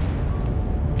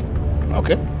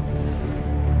 Okay?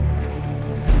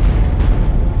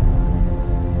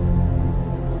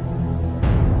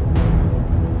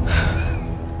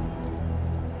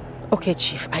 Okay,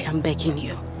 Chief, I am begging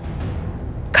you.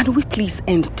 Can we please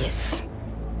end this?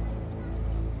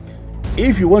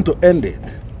 If you want to end it,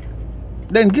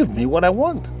 then give me what I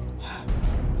want.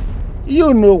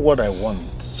 You know what I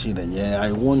want, Chinenye.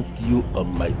 I want you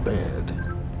on my bed.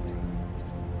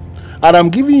 And I'm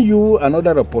giving you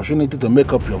another opportunity to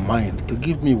make up your mind to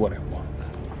give me what I want.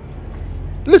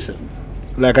 Listen,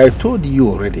 like I told you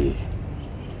already,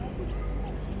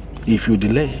 if you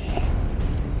delay,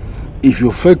 if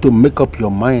you fail to make up your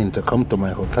mind to come to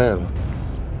my hotel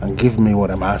and give me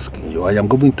what I'm asking you, I am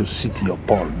going to sit your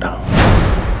Paul down.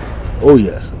 Oh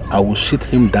yes, I will sit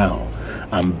him down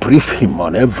and brief him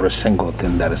on every single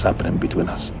thing that is happening between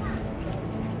us.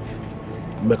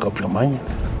 Make up your mind.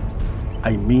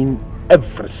 I mean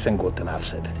every single thing I've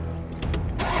said.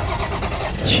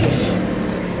 Chief.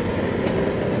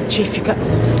 Chief, you got...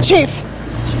 Chief!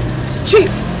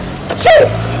 Chief! Chief!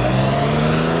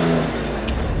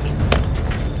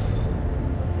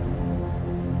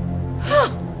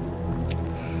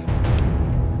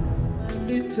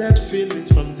 Limited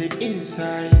feelings from the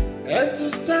inside, and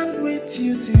to stand with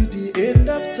you till the end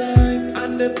of time,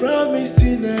 and the promise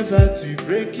to never to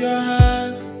break your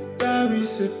heart. That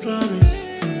is a promise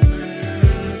from my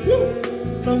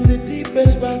heart. From the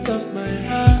deepest part of my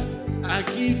heart, I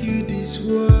give you these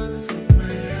words from my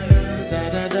heart.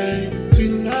 That I die to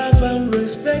love and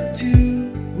respect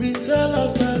you with all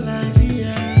of my life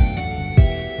here.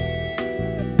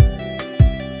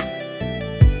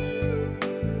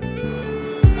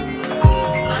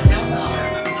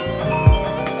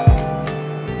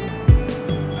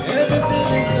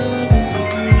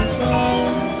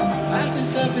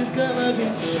 It's gonna be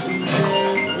so easy.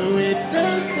 With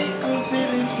those sticky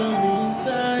feelings from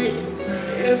inside,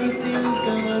 everything is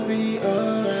gonna be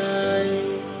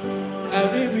alright.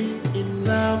 Have you been in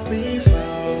love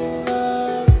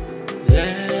before?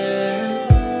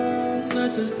 Yeah,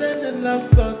 not just any love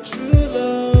but true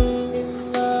love.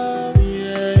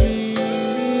 Yeah,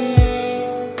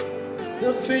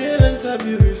 the feelings are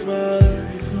beautiful.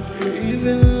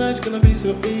 Even life's gonna be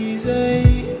so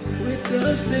easy. With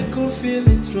those sticky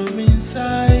feelings from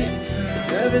inside,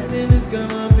 everything is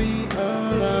gonna be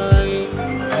alright.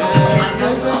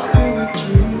 Present to with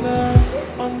true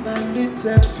love,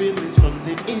 undiluted feelings from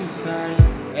the inside,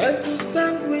 and to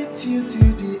stand with you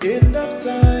till the end of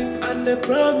time, and the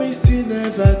promise to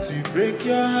never to break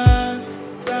your heart.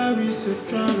 That is a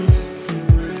promise from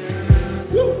my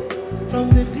heart. From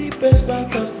the deepest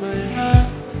part of my heart,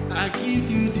 I give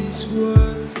you these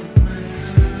words.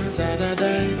 That I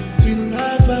die to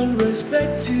love and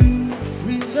respect you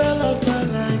with all of my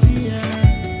life here.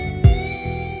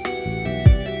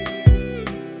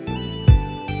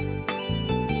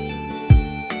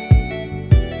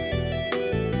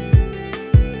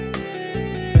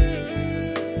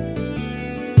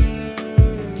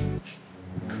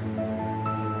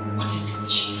 What is it,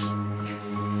 Chief?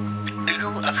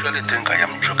 actually think I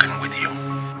am joking with you?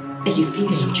 And you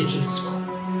think I am joking as well?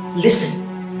 Listen,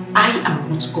 I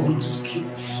am not going to sleep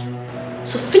with you.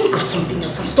 So think of something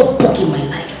else and stop bugging my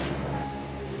life.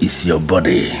 It's your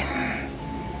body.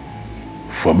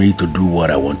 For me to do what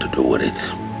I want to do with it.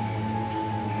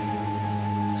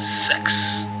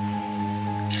 Sex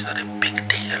is not a big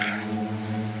deal.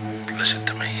 Listen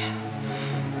to me.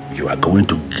 You are going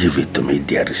to give it to me.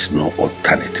 There is no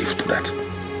alternative to that.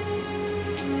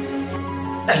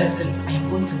 Listen, I am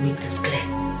going to make this clear.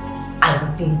 I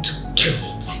want to do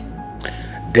it.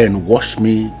 Then watch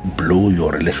me blow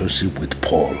your relationship with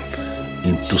Paul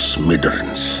into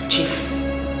smithereens. Chief,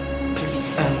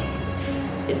 please,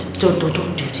 don't do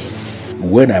this.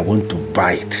 When I want to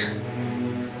bite,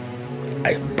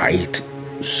 I bite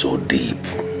so deep.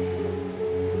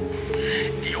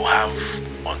 You have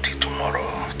until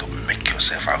tomorrow to make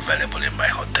yourself available in my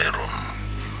hotel room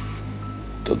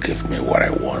to give me what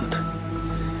I want.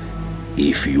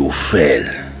 If you fail,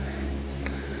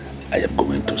 I am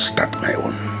going to start my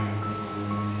own.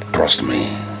 Trust me,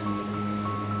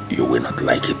 you will not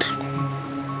like it.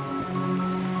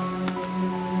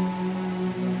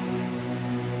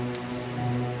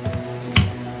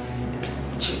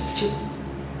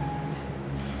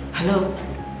 Hello?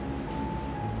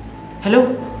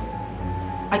 Hello?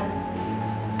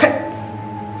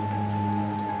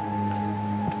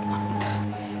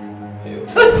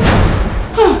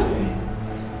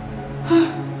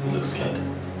 You look scared.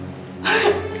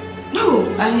 No,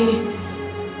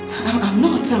 I'm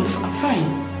not. I'm fine.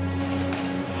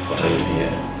 What are you doing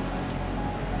here?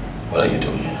 What are you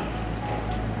doing here?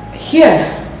 Here?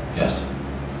 Yes.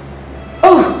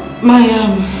 Oh, my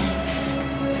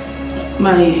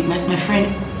friend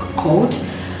called.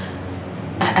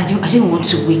 I didn't want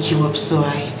to wake you up, so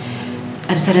I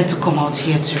decided to come out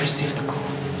here to receive the call.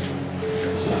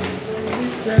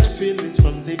 With that feelings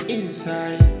from the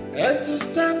inside, and to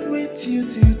stand with you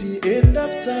till the end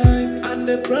of time, and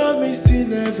the promise to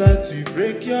never to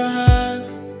break your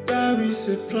heart. That is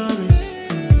a promise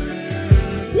from my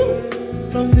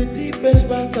heart. From the deepest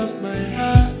part of my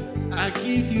heart, I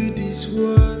give you these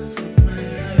words from my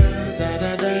heart. That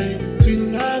I die to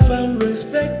love and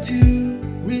respect you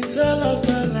with all of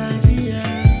my life here.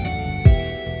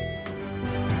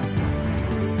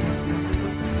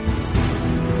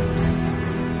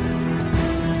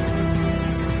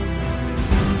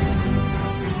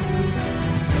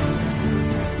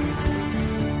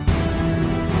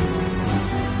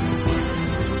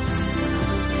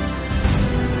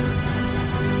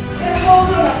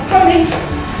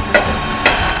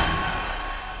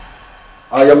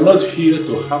 I am not here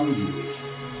to harm you.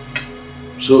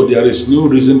 So there is no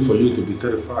reason for you to be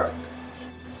terrified.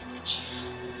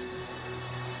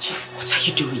 Chief, what are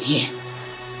you doing here?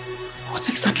 What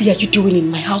exactly are you doing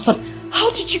in my house, and how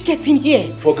did you get in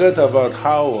here? Forget about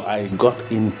how I got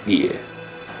in here.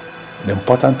 The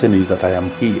important thing is that I am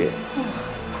here.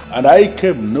 And I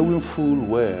came knowing full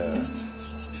well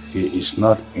he is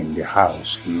not in the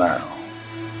house now.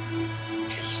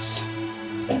 Please.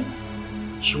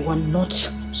 You are not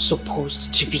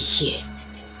supposed to be here.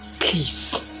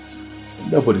 Please.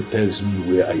 Nobody tells me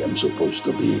where I am supposed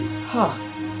to be. Huh.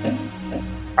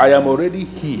 I am already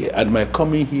here, and my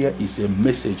coming here is a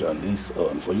message on its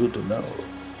own for you to know.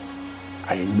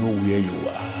 I know where you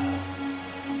are,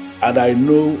 and I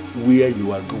know where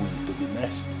you are going to be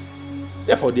next.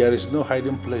 Therefore, there is no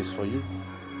hiding place for you.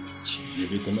 Chief. You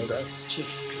need to know that. Chief,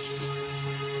 please.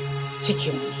 Take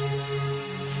your money.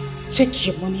 Take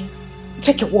your money.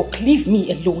 Take a walk. Leave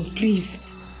me alone, please.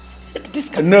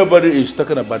 Nobody is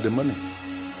talking about the money.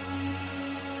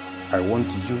 I want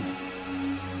you.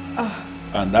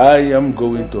 And I am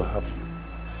going to have you.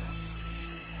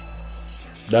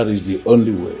 That is the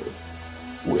only way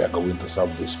we are going to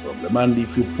solve this problem. And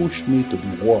if you push me to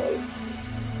the wall,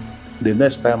 the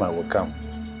next time I will come,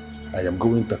 I am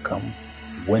going to come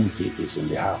when he is in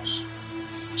the house.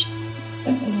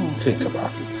 Think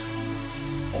about it.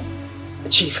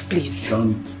 Chief, please.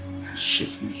 Don't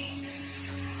shift me.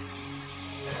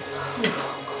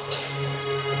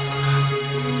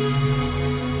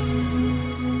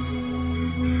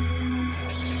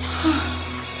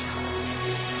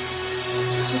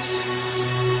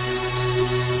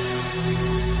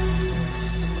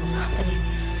 This is not happening.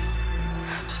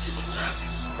 This is not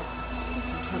happening. This is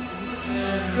not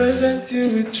happening. Present you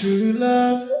with true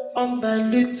love,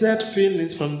 undiluted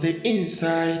feelings from the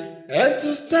inside. And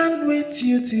to stand with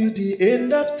you till the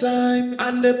end of time,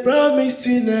 and the promise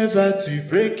to never to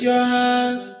break your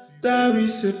heart. That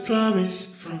is a promise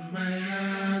from my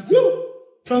heart.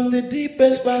 From the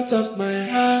deepest part of my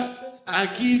heart, I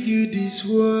give you these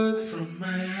words from my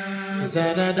heart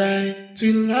that I die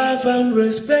to love and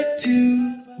respect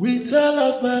you with all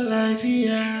of my life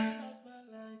here.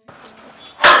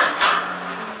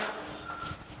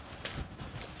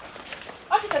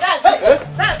 Officer, that's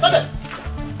it.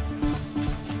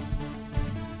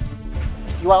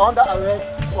 You are under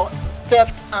arrest for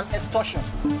theft and extortion.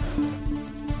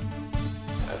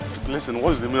 Listen,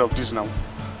 what is the meaning of this now?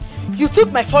 You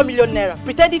took my 4 million naira,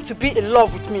 pretending to be in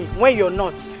love with me when you're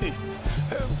not. Hey,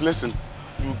 listen,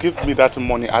 you gave me that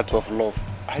money out of love.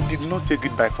 I did not take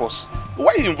it by force.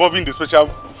 Why are you involving the special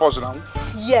force now?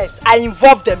 Yes, I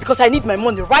involved them because I need my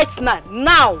money right now.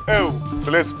 Now! Oh,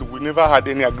 listen, we never had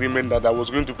any agreement that I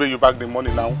was going to pay you back the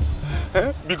money now.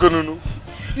 Because no.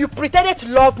 You pretended to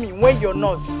love me when you're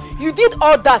not. You did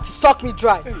all that to suck me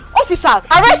dry. Hey. Officers,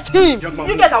 arrest him!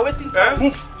 You guys are wasting time.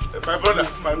 Move! My brother,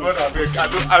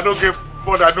 I don't get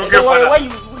money, I don't get money. When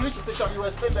you reach the station, you will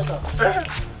explain better. To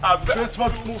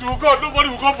God, nobody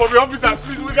will come for me, officer.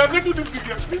 Please, we can settle this thing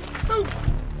here, please. No.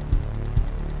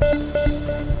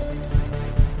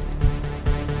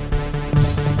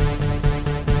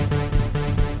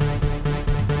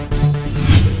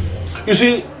 You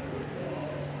see,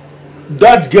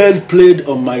 that girl played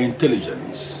on my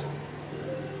intelligence,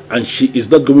 and she is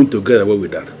not going to get away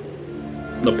with that.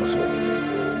 Not possible.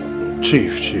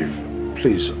 Chief,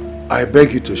 please, I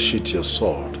beg you to sheath your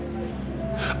sword.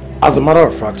 As a matter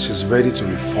of fact, she's ready to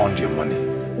refund your money.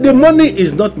 The money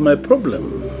is not my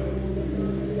problem.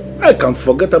 I can't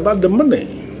forget about the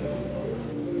money.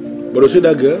 But you see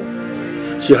that girl?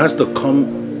 She has to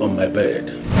come on my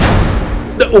bed.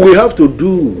 We have to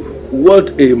do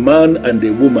what a man and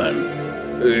a woman,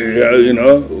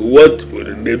 what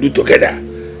they do together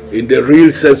in the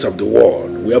real sense of the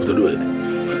word. We have to do it.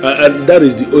 And that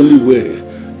is the only way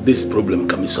this problem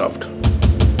can be solved.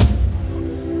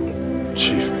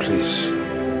 Chief, please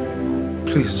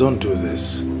don't do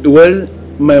this. Well,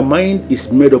 my mind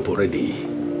is made up already,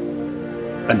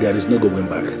 and there is no going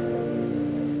back.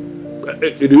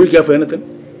 Do you care for anything?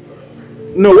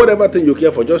 No, whatever thing you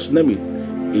care for, just name it.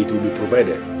 It will be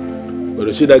provided. But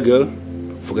you see that girl?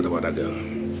 Forget about that girl.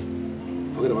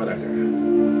 Forget about that girl.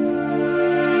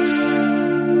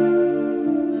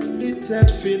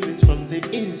 Feelings from the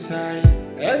inside,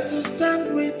 and to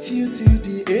stand with you till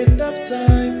the end of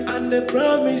time, and the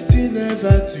promise to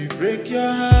never to break your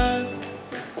heart.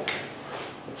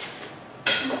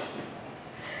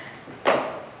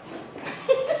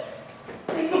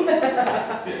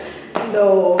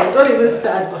 No, don't even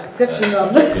start, because you know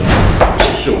I'm not.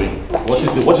 Show me. What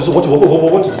is it? What is it?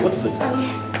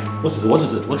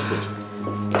 What is it?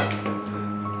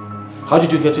 How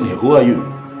did you get in here? Who are you?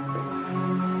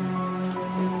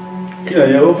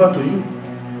 Yeah, over to you.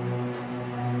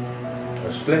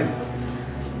 Explain.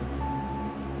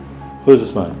 Who is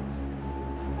this man?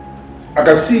 I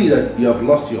can see that you have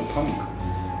lost your tongue.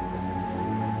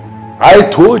 I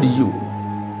told you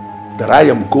that I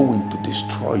am going to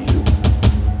destroy you.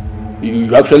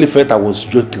 You actually felt I was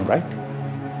joking, right?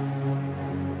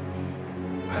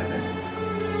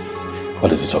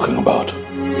 What is he talking about?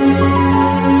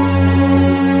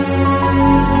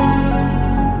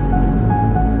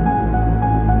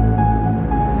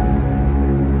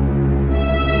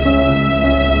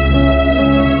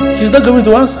 She's not going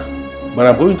to answer, but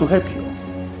I'm going to help you.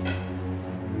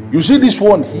 You see this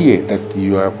one here that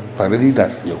you are parading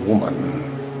as your woman.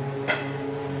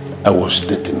 I was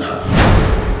dating her.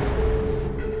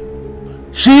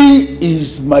 She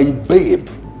is my babe,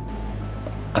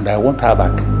 and I want her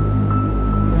back.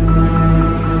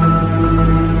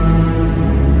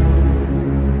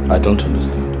 I don't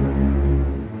understand.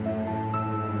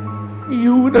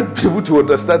 You will not be able to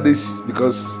understand this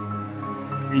because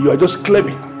you are just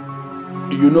claiming.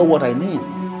 You know what I mean.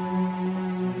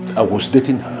 I was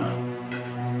dating her,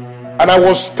 and I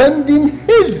was spending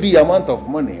heavy amount of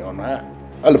money on her.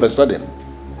 All of a sudden,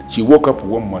 she woke up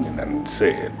one morning and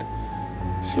said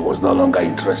she was no longer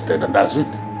interested, and that's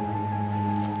it.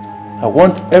 I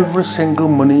want every single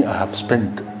money I have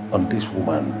spent on this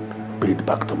woman paid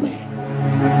back to me.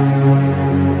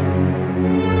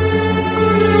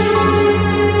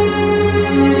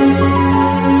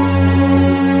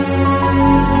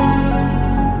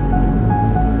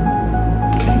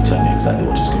 Tell me exactly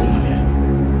what is going on here.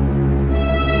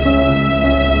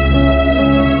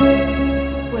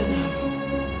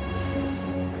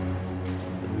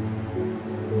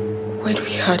 When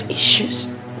we had issues,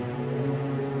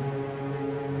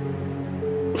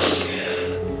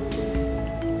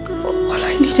 all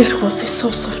I needed was a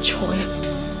source of joy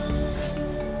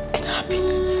and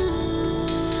happiness.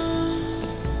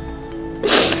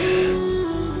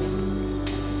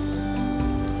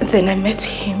 then I met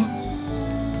him.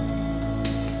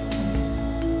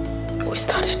 We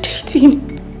started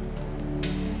dating.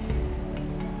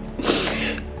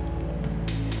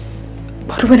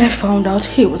 But when I found out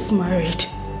he was married,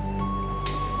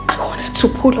 I wanted to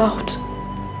pull out.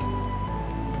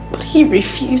 But he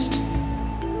refused.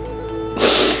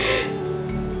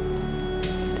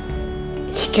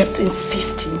 He kept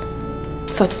insisting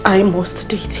that I must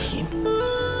date him.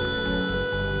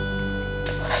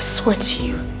 But I swear to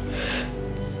you,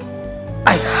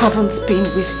 I haven't been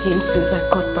with him since I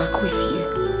got back with you.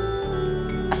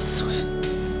 I swear.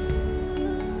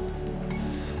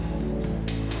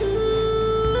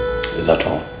 Is that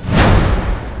all?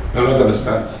 I don't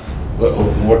understand.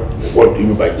 What do you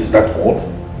mean by is that all?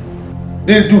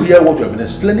 Didn't you hear what you have been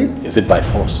explaining? Is it by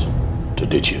force to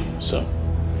date you, sir?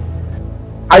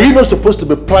 Are you not supposed to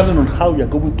be planning on how you're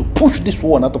going to push this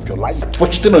woman out of your life for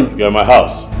cheating on you? You're in my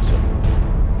house, sir.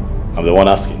 I'm the one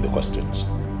asking the questions.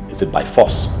 Is it by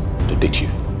force to date you?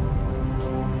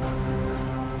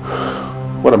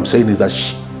 What I'm saying is that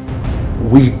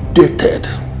we dated.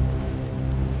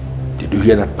 Did you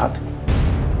hear that part?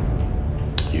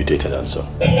 You dated and so.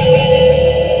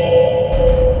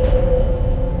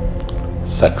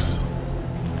 Sex.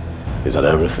 Is that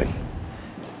everything?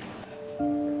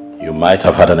 You might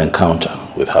have had an encounter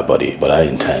with her body, but I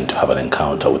intend to have an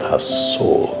encounter with her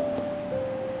soul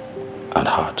and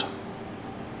heart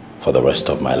for the rest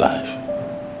of my life.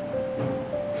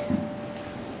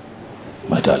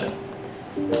 My darling,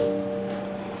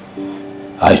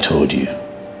 I told you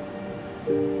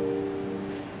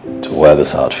to wear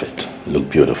this outfit, look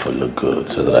beautiful, look good,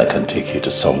 so that I can take you to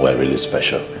somewhere really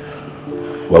special,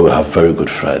 where we have very good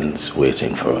friends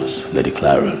waiting for us. Lady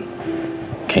Claren,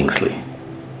 Kingsley,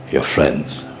 your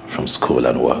friends from school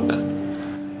and work.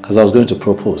 Because I was going to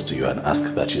propose to you and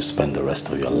ask that you spend the rest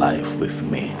of your life with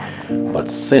me.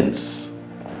 But since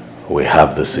we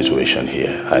have this situation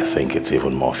here, I think it's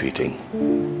even more fitting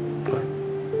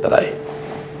that I,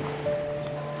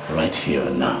 right here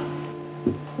and now,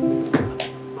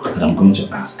 that I'm going to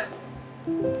ask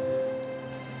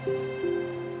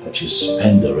that you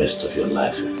spend the rest of your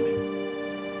life with me.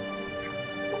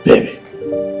 Baby,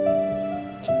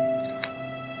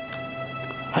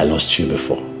 I lost you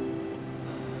before,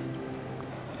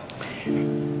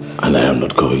 and I am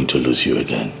not going to lose you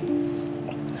again.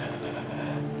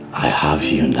 I have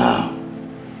you now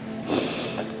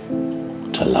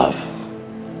to love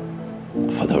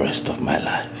for the rest of my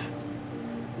life.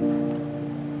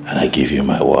 And I give you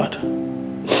my word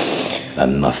that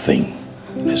nothing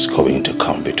is going to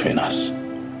come between us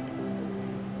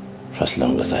for as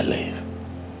long as I live.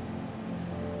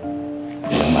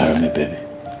 Will you marry me, baby?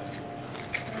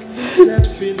 That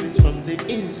feelings from the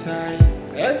inside,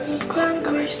 and to stand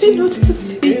with you to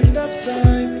the end of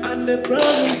time, and the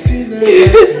promise to never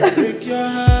to break your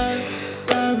heart.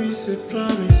 That is a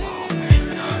promise. Oh my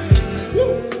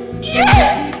God!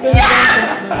 Yes!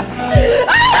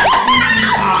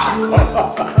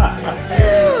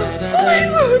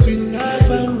 To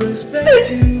love and respect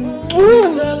you.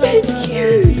 Thank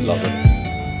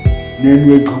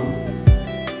you.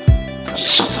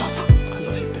 Shut up.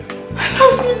 I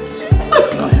love you too.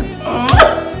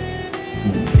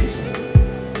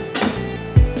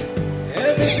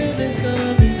 Everything is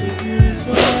gonna be so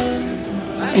beautiful.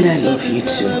 And I love you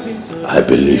too. I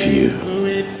believe you.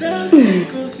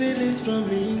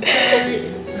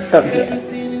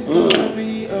 Everything is gonna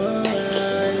be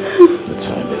alright. That's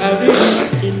fine, baby. I've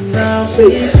been enough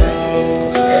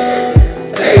without.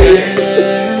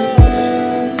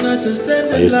 Not just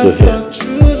Are you still here?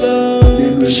 true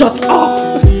love. Shut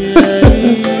up.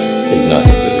 Ignore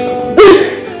him, baby.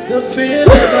 The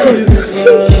feelings are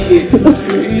beautiful.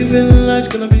 Even life's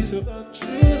gonna be so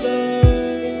true love.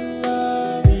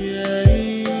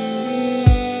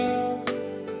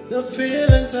 The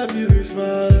feelings are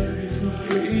beautiful.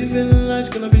 Even life's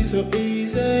gonna be so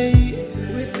easy.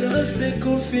 With those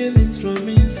cool feelings from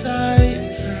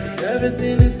inside.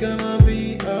 Everything is gonna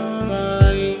be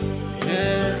alright.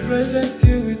 Yeah. Present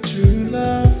you with true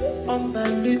love.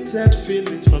 Undiluted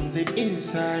feelings from the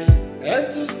inside.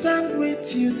 And to stand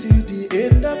with you till the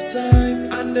end of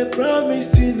time. And the promise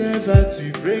to never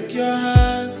to break your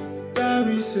heart. That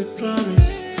is a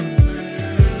promise from my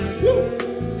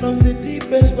heart. From the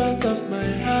deepest part of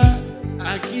my heart,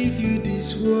 I give you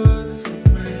these words.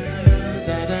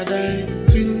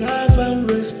 To love and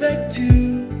respect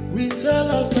you with all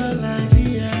of my